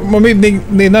 or maybe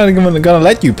they're not even gonna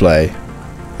let you play.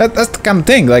 That's the kind of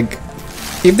thing. Like,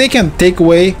 if they can take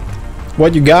away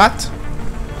what you got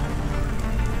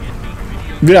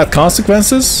without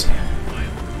consequences,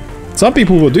 some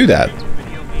people will do that.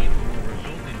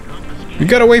 You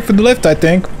gotta wait for the lift, I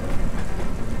think.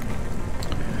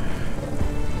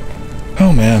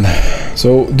 Oh man.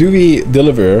 So do we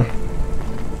deliver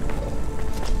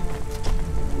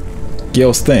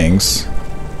Gail's things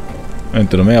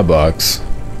into the mailbox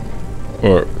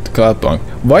or the Cloudpunk?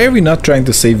 Why are we not trying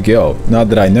to save Gail? Now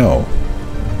that I know,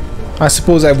 I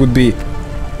suppose I would be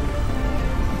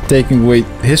taking away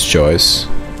his choice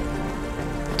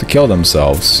to kill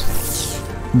themselves.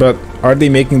 But are they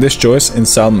making this choice in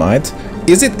sound mind?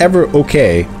 Is it ever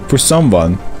okay for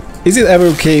someone? Is it ever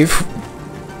okay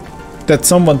that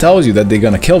someone tells you that they're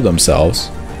gonna kill themselves,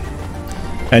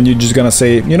 and you're just gonna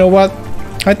say, you know what?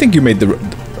 I think you made the.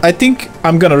 I think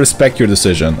I'm gonna respect your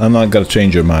decision. I'm not gonna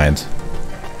change your mind.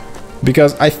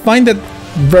 Because I find that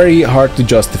very hard to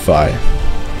justify.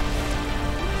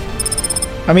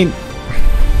 I mean,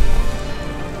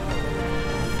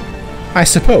 I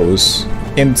suppose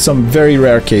in some very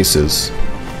rare cases,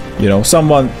 you know,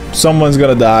 someone's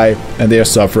gonna die and they're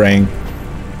suffering.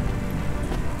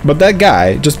 But that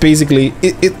guy just basically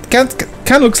it kind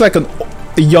of looks like a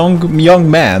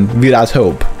young man without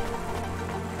hope.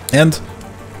 And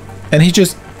he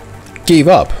just gave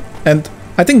up. And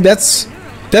I think that's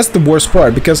the worst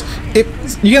part, because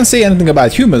you can say anything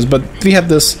about humans, but we have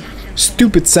this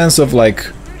stupid sense of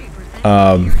like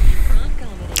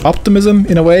optimism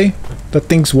in a way that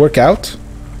things work out.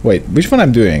 Wait, which one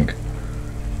I'm doing?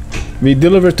 We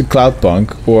deliver it to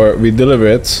Cloudpunk, or we deliver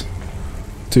it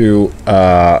to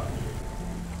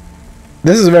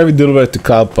this is where we deliver it to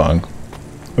Cloudpunk,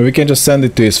 or we can just send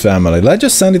it to his family. Let's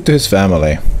just send it to his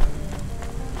family.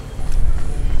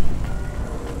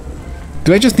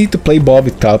 Do I just need to play ball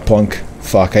with Cloudpunk?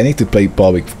 Fuck, I need to play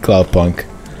ball with Cloudpunk,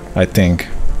 I think.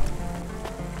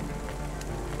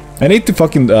 I need to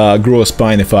fucking grow a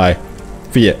spine if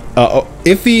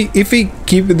we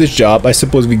keep with this job. I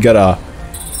suppose we gotta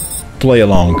play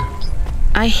along.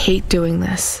 I hate doing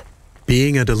this.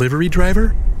 Being a delivery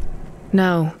driver?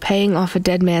 No, paying off a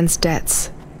dead man's debts.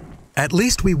 At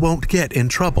least we won't get in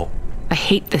trouble. I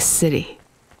hate this city.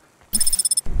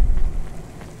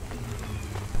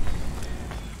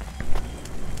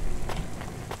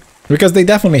 Because they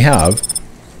definitely have.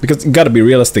 Because you gotta be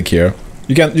realistic here.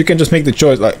 You can just make the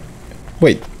choice like,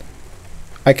 wait,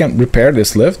 I can repair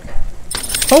this lift?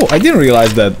 Oh, I didn't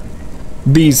realize that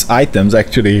these items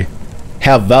actually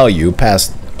have value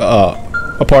past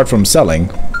apart from selling.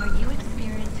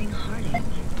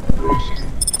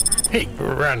 Hey,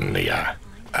 Rania,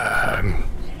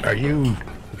 are you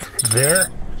there?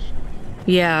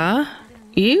 Yeah?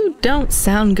 You don't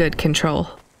sound good, Control.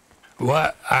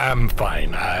 What? I'm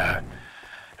fine.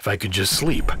 If I could just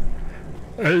sleep.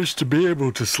 I used to be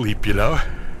able to sleep, you know?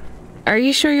 Are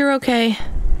you sure you're okay?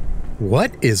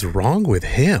 What is wrong with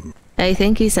him? I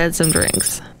think he said some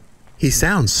drinks. He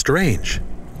sounds strange.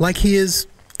 Like he is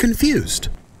confused.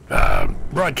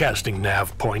 Broadcasting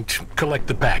nav point. Collect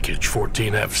the package,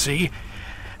 14FC.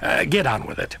 Get on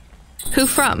with it. Who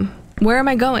from? Where am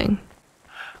I going?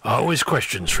 Always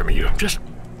questions from you. Just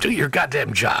do your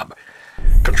goddamn job.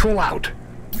 Control out.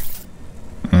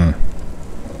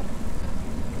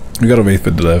 We gotta wait for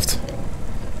the lift.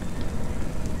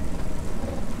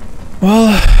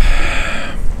 Well,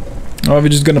 we're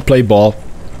just gonna play ball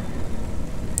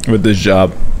with this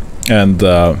job, and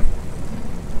well,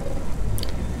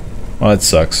 it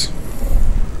sucks.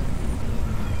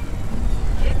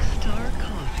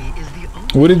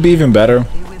 Would it be even better?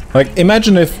 Like,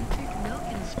 imagine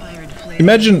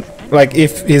like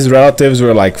if his relatives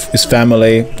were like his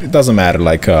family. It doesn't matter,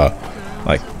 like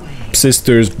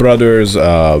sisters, brothers,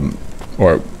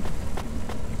 or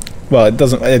well, it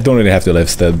doesn't. I don't really have to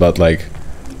live dead, but like,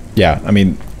 yeah. I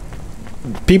mean,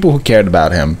 people who cared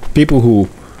about him, people who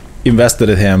invested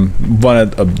in him,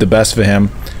 wanted the best for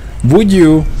him. Would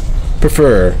you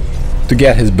prefer to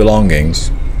get his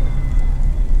belongings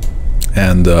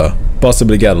and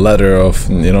possibly get a letter of,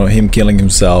 you know, him killing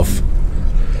himself,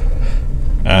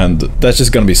 and that's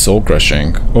just gonna be soul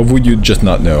crushing? Or would you just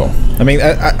not know? I mean,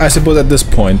 I suppose at this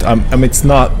point, I mean, it's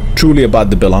not truly about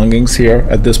the belongings here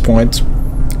at this point.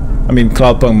 I mean,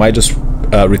 Cloudpunk might just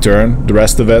return the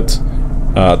rest of it,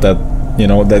 that, you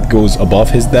know, that goes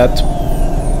above his debt,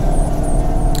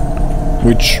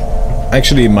 which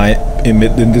actually might in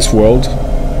this world,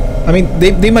 I mean,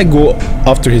 they might go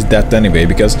after his death anyway,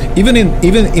 because even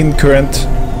in current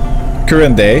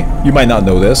day, you might not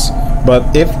know this,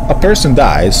 but if a person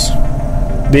dies,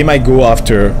 they might go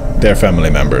after their family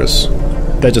members.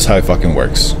 That's just how it fucking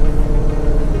works.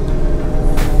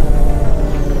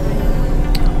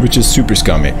 Which is super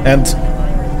scummy. And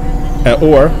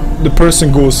or the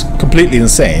person goes completely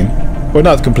insane, or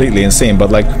not completely insane,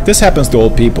 but like this happens to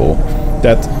old people,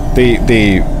 that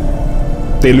they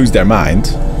lose their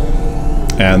mind,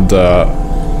 and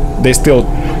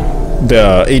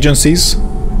the agencies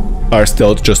are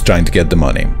still just trying to get the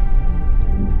money.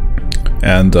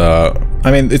 And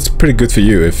I mean, it's pretty good for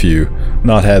you if you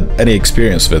not had any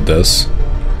experience with this,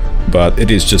 but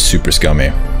it is just super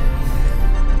scummy.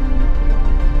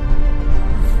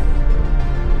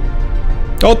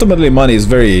 Ultimately, money is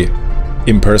very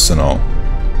impersonal.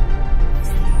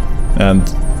 And,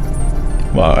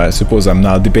 well, I suppose I'm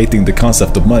now debating the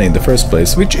concept of money in the first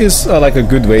place, which is like a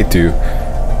good way to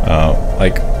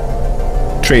like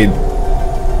trade.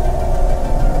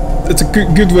 It's a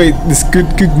good way, this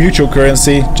good mutual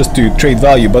currency just to trade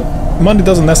value, but money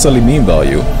doesn't necessarily mean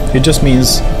value. It just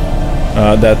means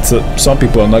that some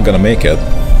people are not gonna make it.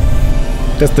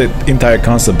 That's the entire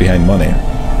concept behind money.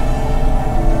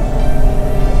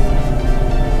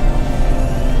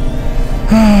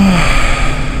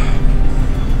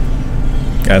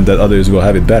 And that others will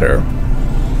have it better.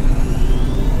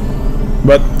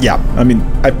 But yeah, I mean,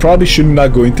 I probably should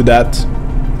not go into that.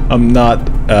 I'm not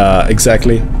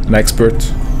exactly an expert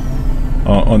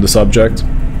on the subject.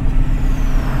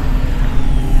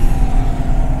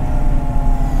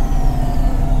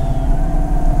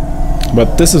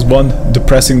 But this is one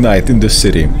depressing night in this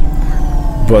city,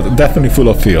 but definitely full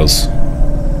of feels.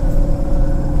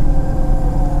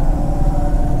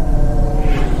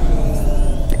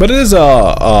 But it is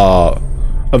a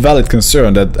valid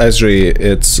concern that actually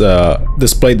it's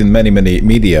displayed in many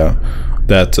media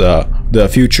that the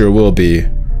future will be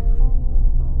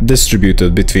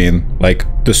distributed between like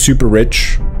the super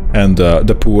rich and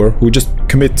the poor who just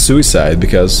commit suicide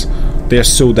because they are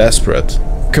so desperate.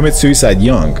 Commit suicide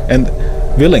young and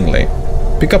willingly.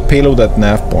 Pick up payload at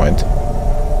nav point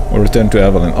or return to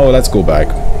Evelyn. Oh, let's go back.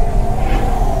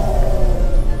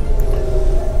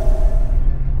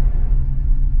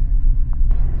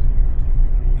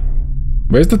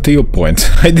 Where's the teal point?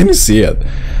 I didn't see it.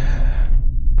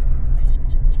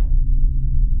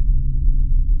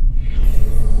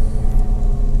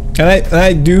 And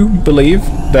I do believe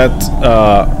that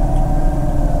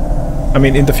I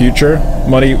mean, in the future,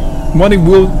 money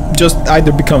will just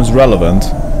either becomes irrelevant.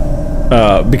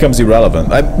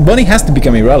 Money has to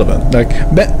become irrelevant. Like,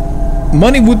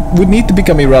 money would need to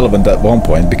become irrelevant at one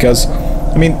point, because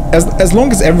I mean, as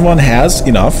long as everyone has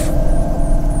enough.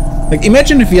 Like,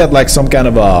 imagine if we had like some kind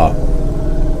of a,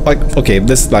 like, okay,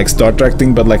 this is like Star Trek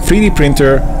thing, but like 3D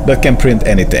printer that can print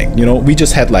anything. You know, we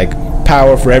just had like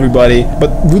power for everybody, but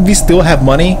would we still have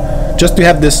money just to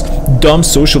have this dumb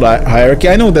social hierarchy?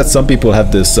 I know that some people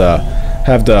have this, well,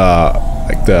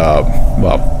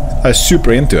 are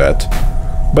super into it,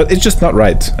 but it's just not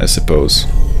right, I suppose.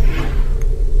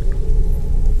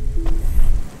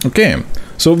 Okay,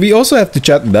 so we also have to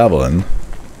chat with Evelyn.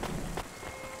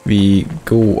 We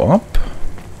go up?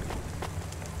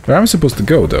 Where am I supposed to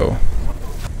go, though?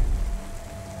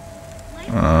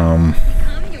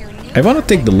 I want to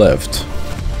take the lift.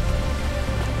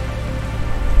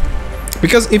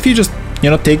 Because if you just, you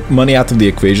know, take money out of the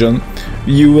equation,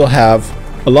 you will have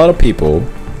a lot of people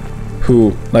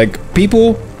who, like,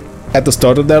 people at the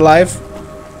start of their life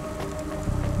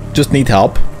just need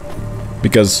help.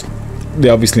 Because they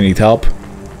obviously need help.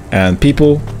 And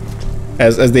people,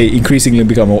 as they increasingly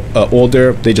become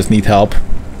older, they just need help.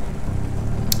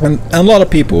 And a lot of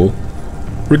people,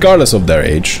 regardless of their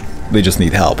age, they just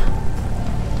need help.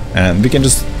 And we can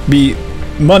just be...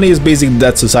 Money is basically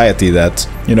that society that,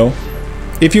 you know,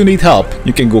 if you need help,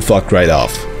 you can go fuck right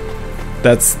off.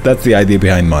 That's the idea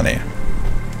behind money.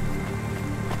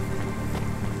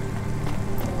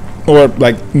 Or,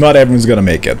 like, not everyone's gonna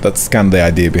make it. That's kind of the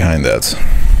idea behind it.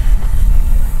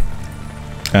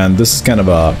 And this is kind of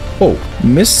a... Oh,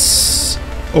 Miss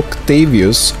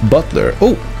Octavius Butler.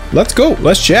 Oh, let's go.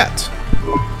 Let's chat.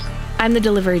 I'm the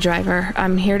delivery driver.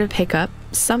 I'm here to pick up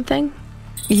something.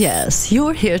 Yes,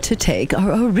 you're here to take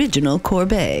our original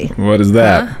corbeille. What is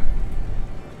that?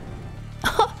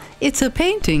 Huh? It's a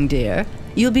painting, dear.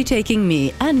 You'll be taking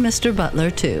me and Mr. Butler,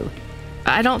 too.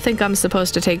 I don't think I'm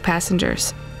supposed to take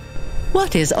passengers.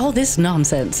 What is all this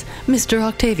nonsense? Mr.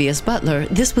 Octavius Butler,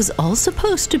 this was all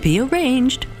supposed to be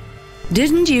arranged.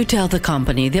 Didn't you tell the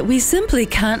company that we simply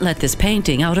can't let this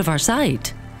painting out of our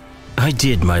sight? I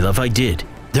did, my love, I did.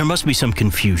 There must be some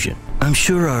confusion. I'm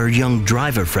sure our young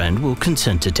driver friend will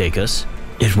consent to take us.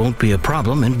 It won't be a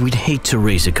problem, and we'd hate to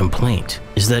raise a complaint.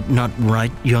 Is that not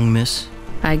right, young miss?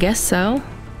 I guess so.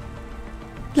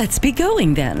 Let's be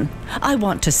going then. I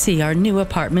want to see our new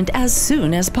apartment as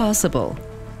soon as possible.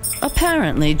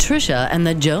 Apparently, Trisha and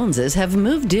the Joneses have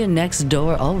moved in next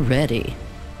door already.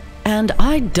 And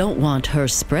I don't want her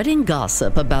spreading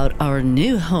gossip about our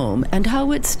new home and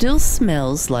how it still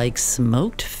smells like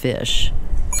smoked fish.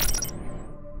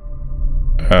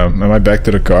 Am I back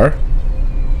to the car?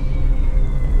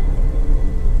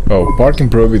 Oh, parking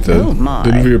prohibited. Oh my,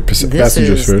 Deliver your this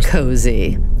passengers is first.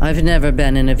 cozy. I've never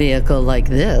been in a vehicle like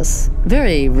this.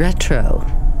 Very retro.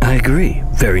 I agree.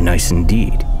 Very nice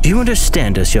indeed. Do you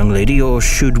understand us, young lady, or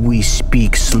should we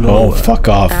speak slower? Oh, fuck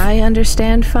off. I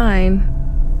understand fine.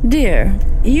 Dear,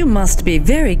 you must be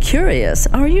very curious,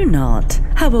 are you not?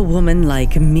 How a woman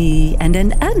like me and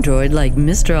an android like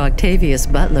Mr. Octavius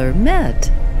Butler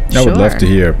met. I would love to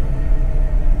hear.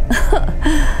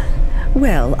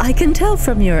 Well, I can tell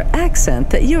from your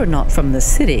accent that you're not from the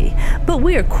city, but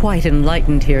we're quite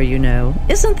enlightened here, you know.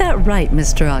 Isn't that right,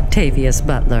 Mr. Octavius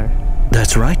Butler?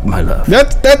 That's right, my love.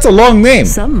 That's a long name.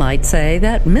 Some might say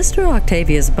that Mr.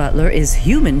 Octavius Butler is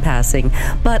human passing,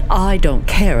 but I don't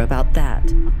care about that.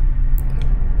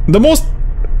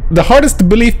 The hardest to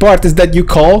believe part is that you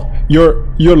call your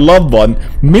loved one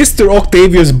Mr.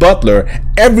 Octavius Butler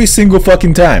every single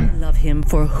fucking time. Love him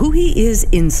for who he is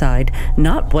inside,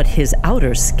 not what his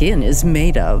outer skin is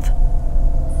made of.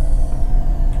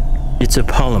 It's a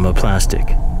polymer plastic.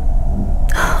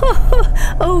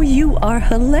 Oh, you are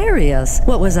hilarious.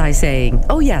 What was I saying?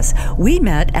 Oh yes, we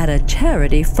met at a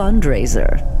charity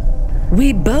fundraiser.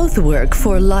 We both work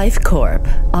for Life Corp.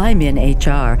 I'm in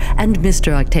HR, and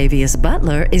Mr. Octavius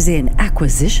Butler is in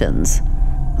acquisitions.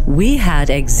 We had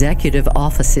executive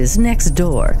offices next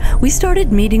door. We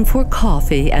started meeting for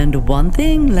coffee, and one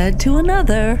thing led to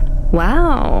another.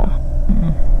 Wow.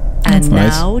 And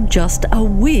nice. now, just a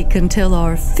week until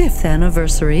our 5th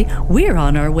anniversary, we're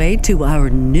on our way to our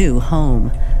new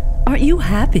home. Aren't you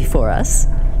happy for us?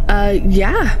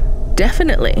 Yeah,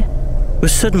 definitely. We're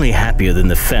suddenly happier than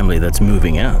the family that's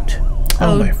moving out.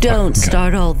 Oh, don't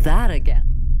start all that again.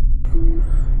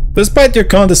 Despite your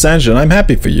condescension, I'm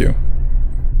happy for you.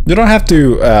 You don't have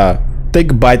to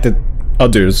take a bite at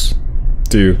others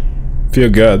to feel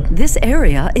good. This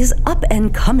area is up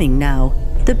and coming now.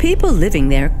 The people living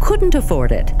there couldn't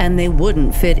afford it, and they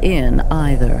wouldn't fit in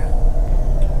either.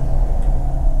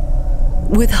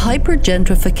 With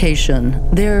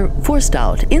hypergentrification, they're forced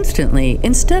out instantly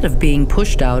instead of being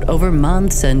pushed out over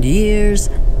months and years.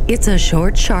 It's a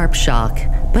short, sharp shock,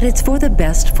 but it's for the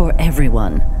best for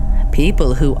everyone.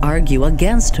 People who argue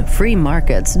against free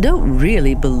markets don't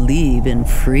really believe in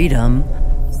freedom.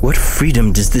 What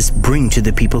freedom does this bring to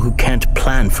the people who can't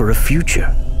plan for a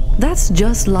future? That's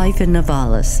just life in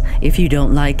Navalis. If you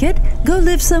don't like it, go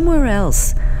live somewhere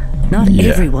else. Not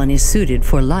everyone is suited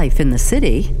for life in the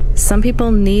city. Some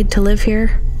people need to live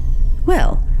here.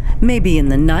 Well, maybe in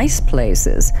the nice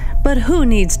places, but who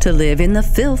needs to live in the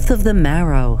filth of the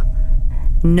marrow?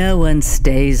 No one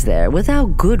stays there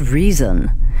without good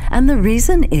reason. And the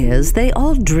reason is they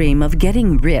all dream of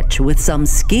getting rich with some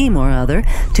scheme or other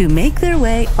to make their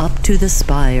way up to the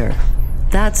spire.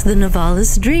 That's the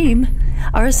Navalis dream.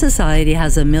 Our society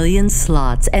has 1 million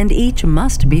slots, and each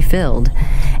must be filled.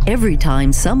 Every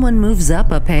time someone moves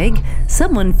up a peg,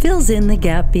 someone fills in the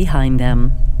gap behind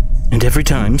them. And every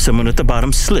time someone at the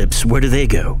bottom slips, where do they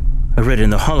go? I read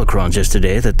in the holocrons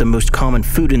yesterday that the most common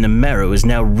food in the marrow is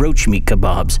now roach meat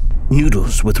kebabs,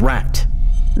 noodles with rat.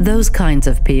 Those kinds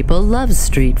of people love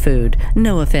street food.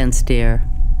 No offense, dear.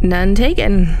 None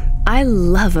taken. I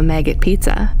love a maggot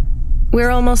pizza.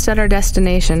 We're almost at our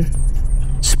destination.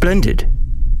 Splendid.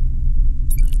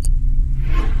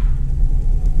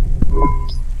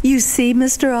 You see,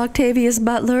 Mr. Octavius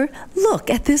Butler? Look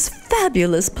at this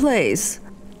fabulous place.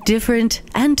 Different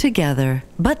and together,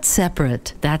 but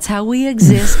separate. That's how we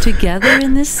exist together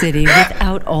in this city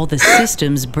without all the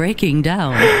systems breaking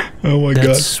down. Oh my god.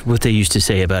 That's what they used to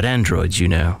say about androids, you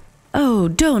know. Oh,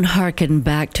 don't hearken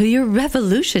back to your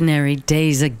revolutionary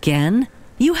days again.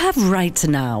 You have rights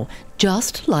now,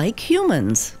 just like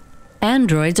humans.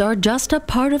 Androids are just a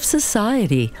part of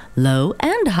society, low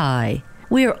and high.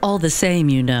 We're all the same,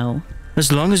 you know.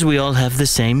 As long as we all have the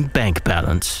same bank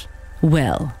balance.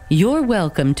 Well, you're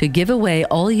welcome to give away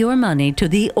all your money to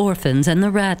the orphans and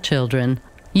the rat children.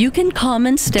 You can come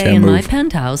and stay in my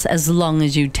penthouse as long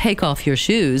as you take off your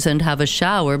shoes and have a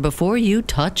shower before you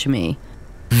touch me.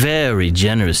 Very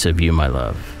generous of you, my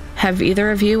love. Have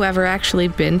either of you ever actually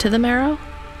been to the Marrow?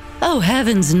 Oh,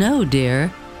 heavens no,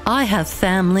 dear. I have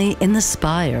family in the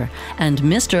Spire, and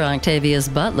Mr. Octavius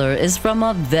Butler is from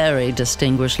a very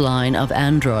distinguished line of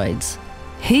androids.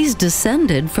 He's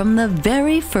descended from the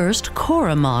very first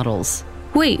Cora models.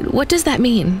 Wait, what does that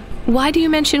mean? Why do you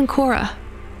mention Cora?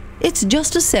 It's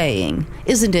just a saying,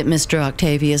 isn't it, Mr.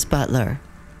 Octavius Butler?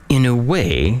 In a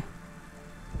way.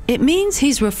 It means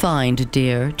he's refined,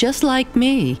 dear, just like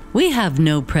me. We have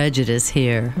no prejudice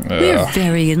here. We're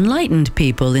very enlightened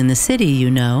people in the city, you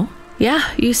know.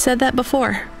 Yeah, you said that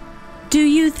before. Do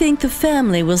you think the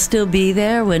family will still be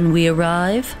there when we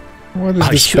arrive? What is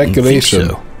I the shouldn't speculation?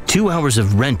 think so. 2 hours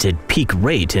of rent at peak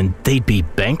rate and they'd be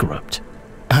bankrupt.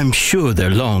 I'm sure they're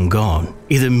long gone,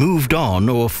 either moved on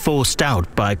or forced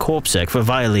out by Corpsec for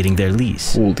violating their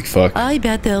lease. Holy fuck. I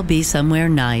bet they'll be somewhere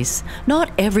nice.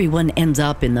 Not everyone ends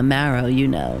up in the marrow, you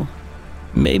know.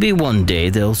 Maybe one day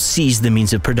they'll seize the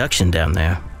means of production down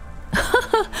there.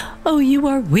 Oh, you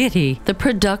are witty. The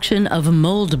production of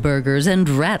mold burgers and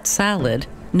rat salad.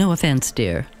 No offense,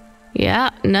 dear. Yeah,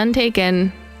 none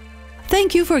taken.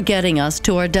 Thank you for getting us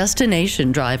to our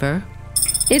destination, driver.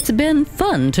 It's been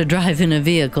fun to drive in a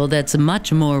vehicle that's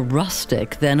much more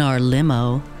rustic than our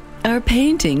limo. Our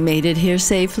painting made it here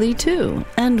safely, too.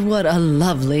 And what a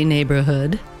lovely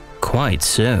neighborhood. Quite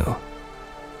so.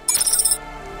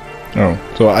 Oh,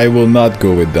 so I will not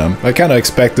go with them. I kind of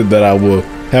expected that I will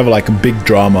have like a big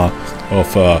drama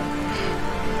of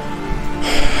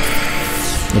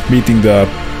meeting the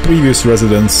previous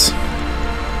residents.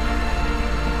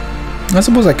 I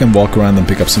suppose I can walk around and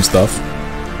pick up some stuff.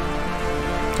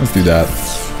 Let's do that.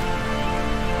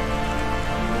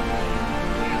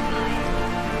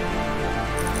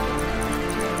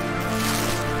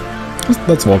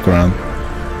 Let's walk around.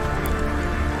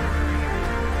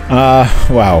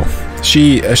 Wow.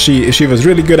 She was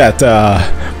really good at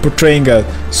portraying a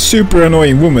super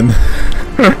annoying woman.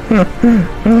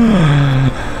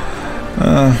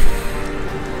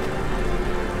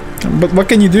 But what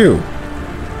can you do?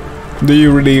 Do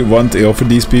you really want ill for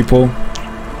these people?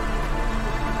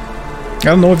 I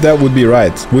don't know if that would be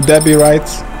right. Would that be right?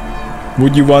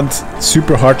 Would you want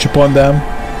super hardship on them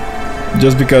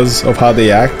just because of how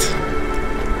they act?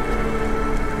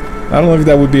 I don't know if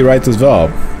that would be right as well.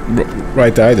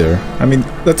 Right either. I mean,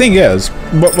 the thing is,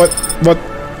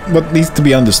 what needs to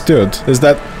be understood is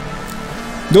that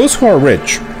those who are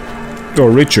rich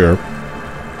or richer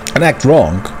and act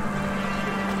wrong,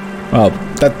 well,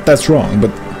 that's wrong.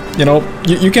 But you know,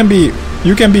 you can be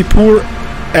poor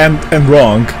and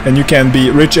wrong, and you can be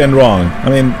rich and wrong. I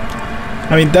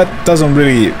mean that doesn't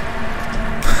really.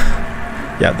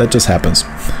 Yeah, that just happens.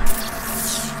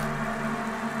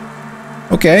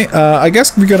 Okay, I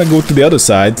guess we're gonna go to the other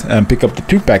side and pick up the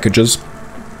 2 packages.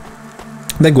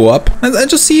 Then go up and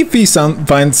just see if we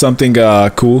find something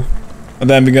cool. And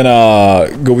then we're gonna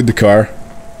go with the car.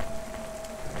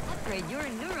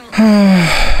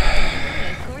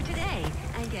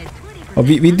 Oh,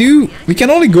 we can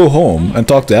only go home and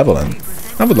talk to Evelyn.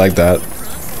 I would like that.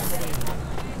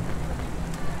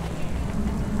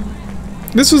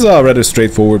 This was a rather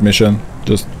straightforward mission.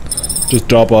 Just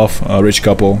drop off a rich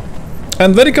couple.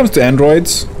 And when it comes to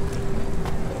androids,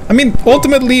 I mean,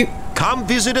 ultimately... Come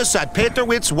visit us at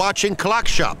Peterwitz Watch and Clock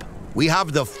Shop. We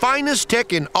have the finest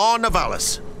tech in all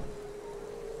Navalis.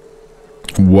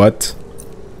 What?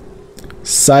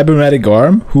 Cybernetic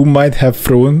arm? Who might have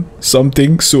thrown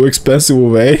something so expensive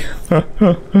away?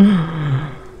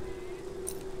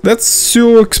 That's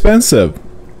so expensive.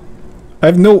 I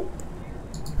have no...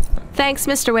 Thanks,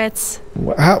 Mr. Witz.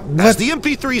 What? As the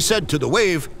MP3 said to the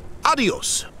wave,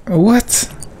 adios. What?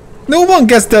 No one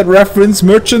gets that reference,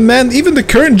 Merchant Man. Even the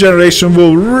current generation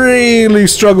will really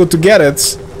struggle to get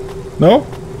it. No?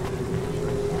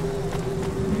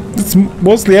 It's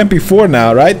mostly MP4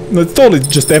 now, right? No, it's totally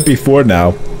just MP4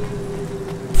 now.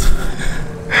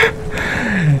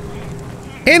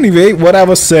 Anyway, what I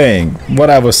was saying.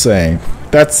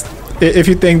 That's... If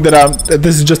you think that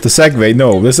this is just a segue,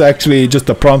 no. This is actually just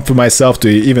a prompt for myself to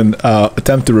even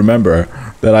attempt to remember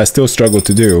that I still struggle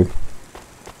to do.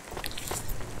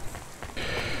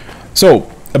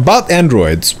 So, about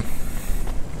androids.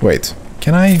 Wait,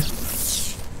 can I?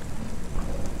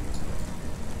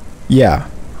 Yeah.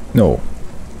 No.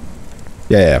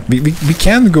 Yeah. We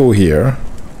can go here.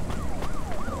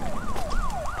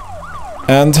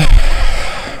 And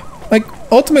like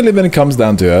ultimately when it comes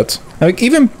down to it, like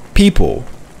even people,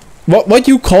 what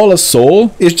you call a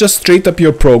soul is just straight up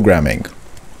your programming.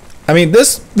 I mean,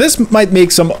 this might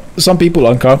make some people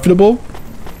uncomfortable,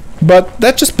 but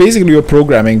that's just basically your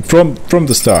programming from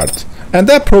the start. And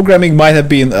that programming might have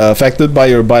been affected by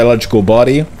your biological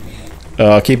body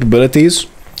capabilities,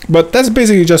 but that's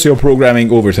basically just your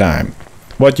programming over time.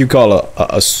 What you call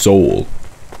a soul.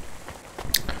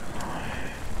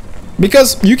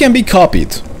 Because you can be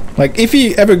copied. Like, if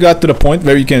you ever got to the point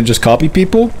where you can just copy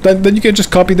people, then you can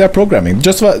just copy their programming.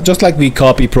 Just like we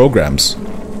copy programs.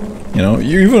 You know,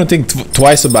 you wouldn't think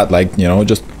twice about, like, you know,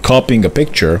 just copying a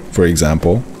picture, for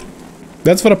example.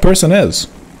 That's what a person is.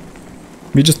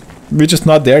 We're just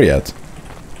not there yet.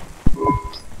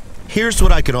 Here's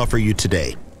what I can offer you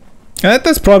today. And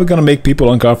that's probably gonna make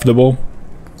people uncomfortable.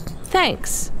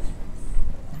 Thanks.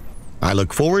 I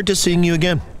look forward to seeing you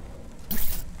again.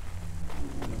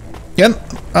 And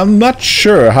I'm not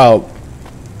sure how,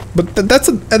 but that's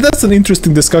an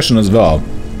interesting discussion as well.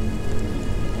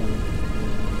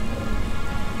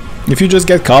 If you just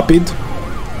get copied,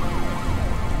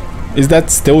 is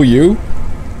that still you?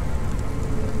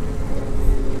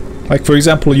 Like, for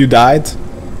example, you died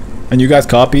and you got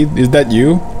copied, is that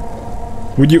you?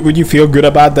 Would you feel good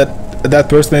about that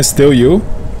person is still you?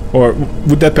 Or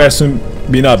would that person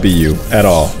not be you at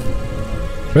all?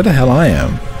 Where the hell I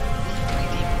am?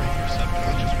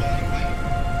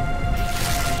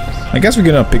 I guess we're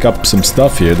gonna pick up some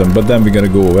stuff here, but then we're gonna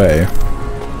go away.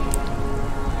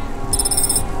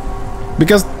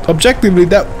 Because objectively,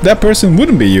 that person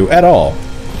wouldn't be you at all.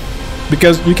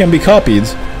 Because you can be copied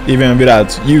even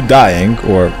without you dying,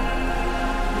 or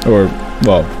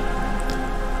well,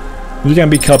 you can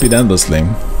be copied endlessly.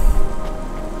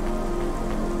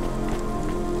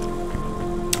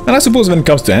 And I suppose when it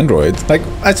comes to Android, like,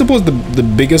 I suppose the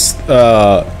biggest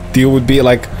deal would be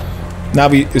like, now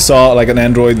we saw like an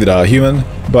android with a human,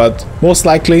 but most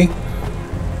likely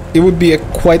it would be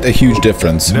quite a huge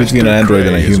difference between an android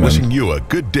and a human. Wishing you a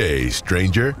good day,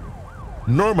 stranger.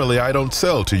 Normally I don't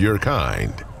sell to your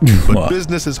kind, but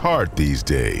business is hard these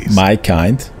days. My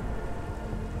kind?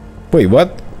 Wait,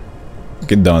 what?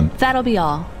 Get done. That'll be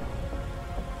all.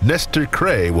 Nestor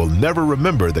Cray will never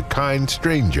remember the kind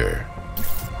stranger.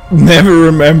 Never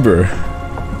remember.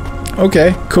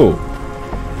 Okay, cool.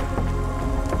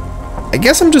 I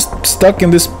guess I'm just stuck in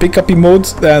this pick-uppy mode,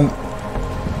 and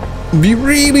we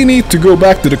really need to go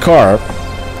back to the car.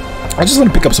 I just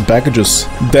want to pick up some packages,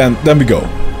 then we go.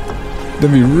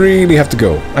 Then we really have to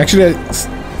go. Actually,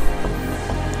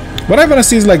 what I want to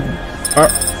see is like...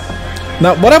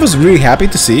 now, what I was really happy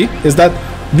to see is that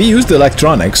we used the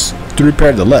electronics to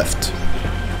repair the lift.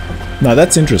 Now,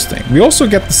 that's interesting. We also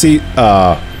get to see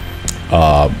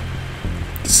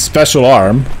special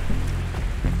arm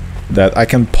that I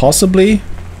can possibly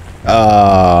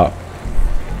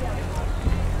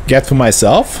get for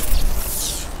myself.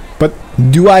 But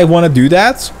do I want to do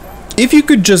that? If you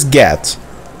could just get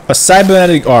a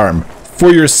cybernetic arm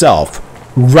for yourself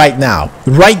right now,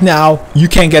 you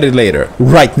can get it later.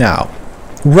 Right now,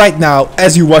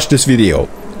 as you watch this video,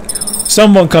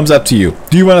 someone comes up to you.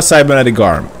 Do you want a cybernetic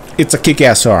arm? It's a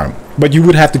kick-ass arm, but you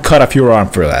would have to cut off your arm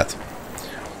for that.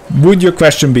 Would your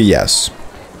question be yes?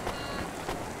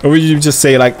 Or would you just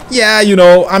say like, yeah, you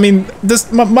know, I mean,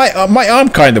 this my arm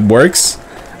kind of works.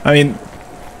 I mean,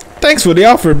 thanks for the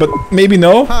offer, but maybe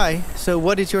no. Hi. So,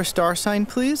 what is your star sign,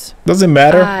 please? Doesn't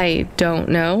matter. I don't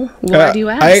know. Why do you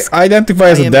ask? I identify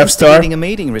as a Death Star. I am a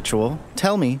mating ritual.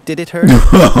 Tell me, did it hurt?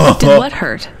 Did what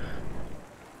hurt?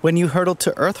 When you hurtled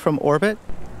to Earth from orbit?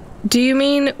 Do you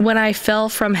mean when I fell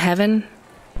from heaven?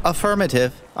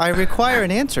 Affirmative. I require an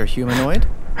answer, humanoid.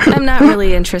 I'm not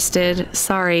really interested.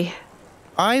 Sorry.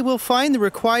 I will find the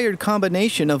required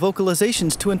combination of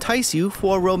vocalizations to entice you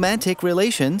for romantic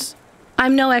relations.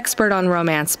 I'm no expert on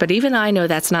romance, but even I know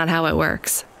that's not how it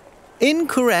works.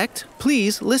 Incorrect.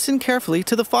 Please listen carefully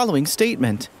to the following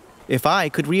statement. If I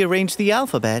could rearrange the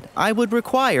alphabet, I would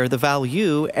require the vowel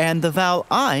U and the vowel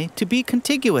I to be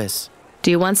contiguous.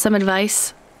 Do you want some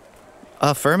advice?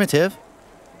 Affirmative.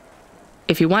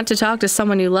 If you want to talk to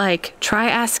someone you like, try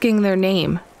asking their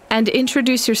name. And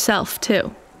introduce yourself,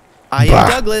 too. I am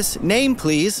Douglas. Name,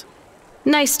 please.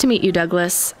 Nice to meet you,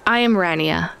 Douglas. I am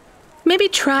Rania. Maybe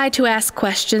try to ask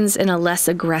questions in a less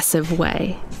aggressive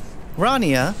way.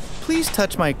 Rania, please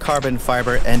touch my carbon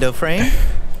fiber endoframe.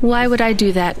 Why would I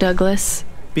do that, Douglas?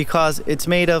 Because it's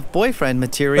made of boyfriend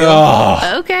material.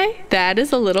 Oh. Okay, that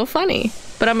is a little funny.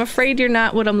 But I'm afraid you're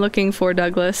not what I'm looking for,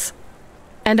 Douglas.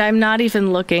 And I'm not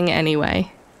even looking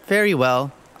anyway. Very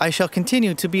well. I shall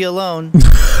continue to be alone.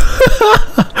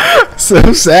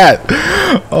 So sad.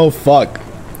 Oh, fuck.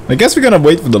 I guess we're gonna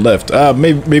wait for the lift.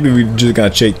 Maybe we're just gonna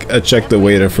check the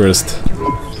waiter first.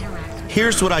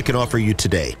 Here's what I can offer you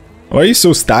today. Why are you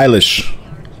so stylish?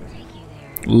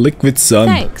 Liquid sun.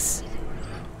 Thanks.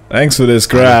 Thanks for this I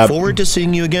crap. look forward to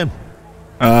seeing you again.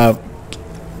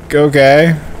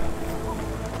 Okay.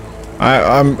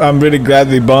 I'm really glad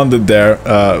we bonded there,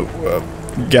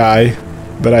 guy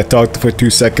that I talked to for 2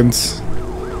 seconds.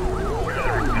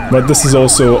 But this is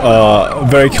also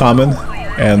very common,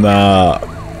 and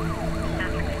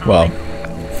well,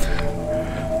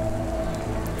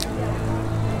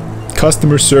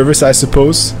 customer service, I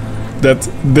suppose, that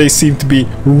they seem to be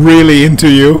really into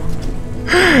you.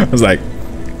 I was like,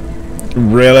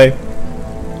 really?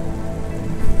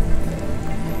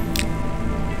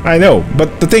 I know,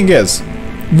 but the thing is,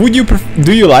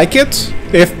 do you like it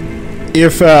if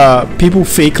people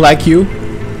fake like you?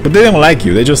 but they don't like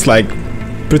you. They just like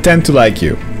pretend to like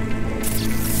you.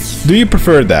 Do you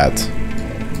prefer that?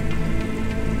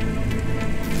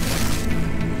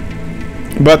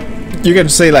 But you can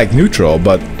say like neutral,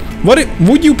 but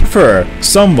would you prefer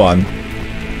someone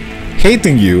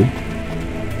hating you?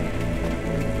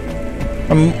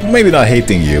 Maybe not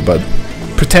hating you, but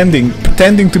pretending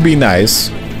to be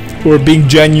nice, or being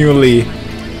genuinely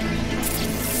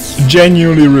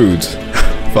rude.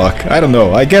 Fuck, I don't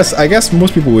know. I guess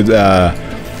most people would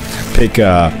pick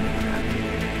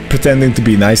pretending to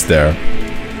be nice there.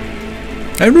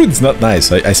 And rude is not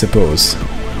nice, I suppose.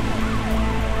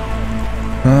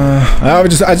 I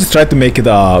just tried to make it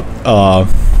a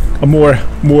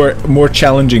more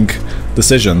challenging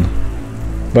decision.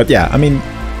 But yeah, I mean,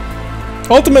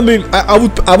 ultimately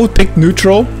I would pick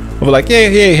neutral. Of like,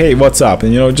 hey, what's up?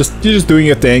 And you're just doing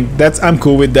your thing. I'm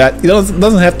cool with that. It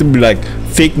doesn't have to be like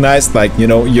fake nice, like,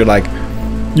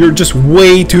 you're just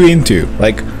way too into.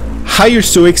 Like, how you're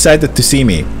so excited to see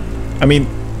me. I mean,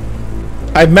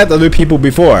 I've met other people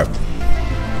before.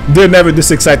 They're never this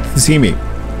excited to see me.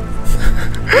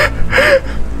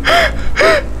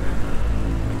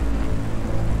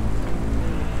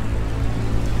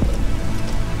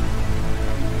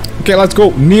 Okay, let's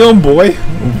go. Neon Boy.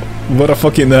 What a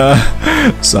fucking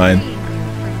sign.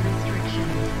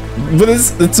 But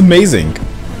it's amazing.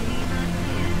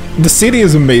 The city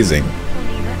is amazing.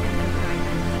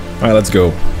 Alright, let's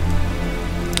go.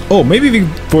 Oh, maybe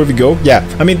before we go, yeah.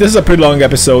 I mean, this is a pretty long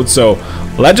episode, so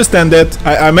let's just end it.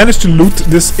 I managed to loot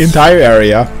this entire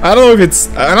area. I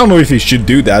don't know if we should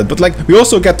do that, but like, we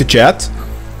also get to chat.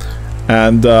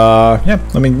 And yeah,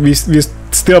 I mean, we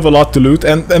still have a lot to loot,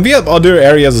 and we have other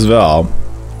areas as well.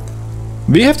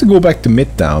 We have to go back to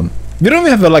Midtown. We don't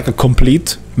even have like a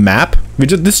complete map.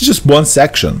 This is just one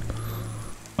section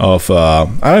of I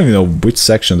don't even know which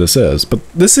section this is, but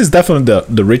this is definitely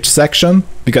the rich section.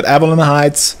 We got Avalon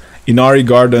Heights, Inari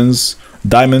Gardens,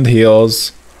 Diamond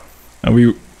Hills, and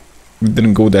we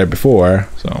didn't go there before,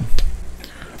 so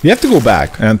we have to go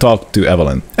back and talk to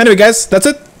Evelyn. Anyway, guys, that's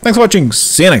it. Thanks for watching.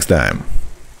 See you next time.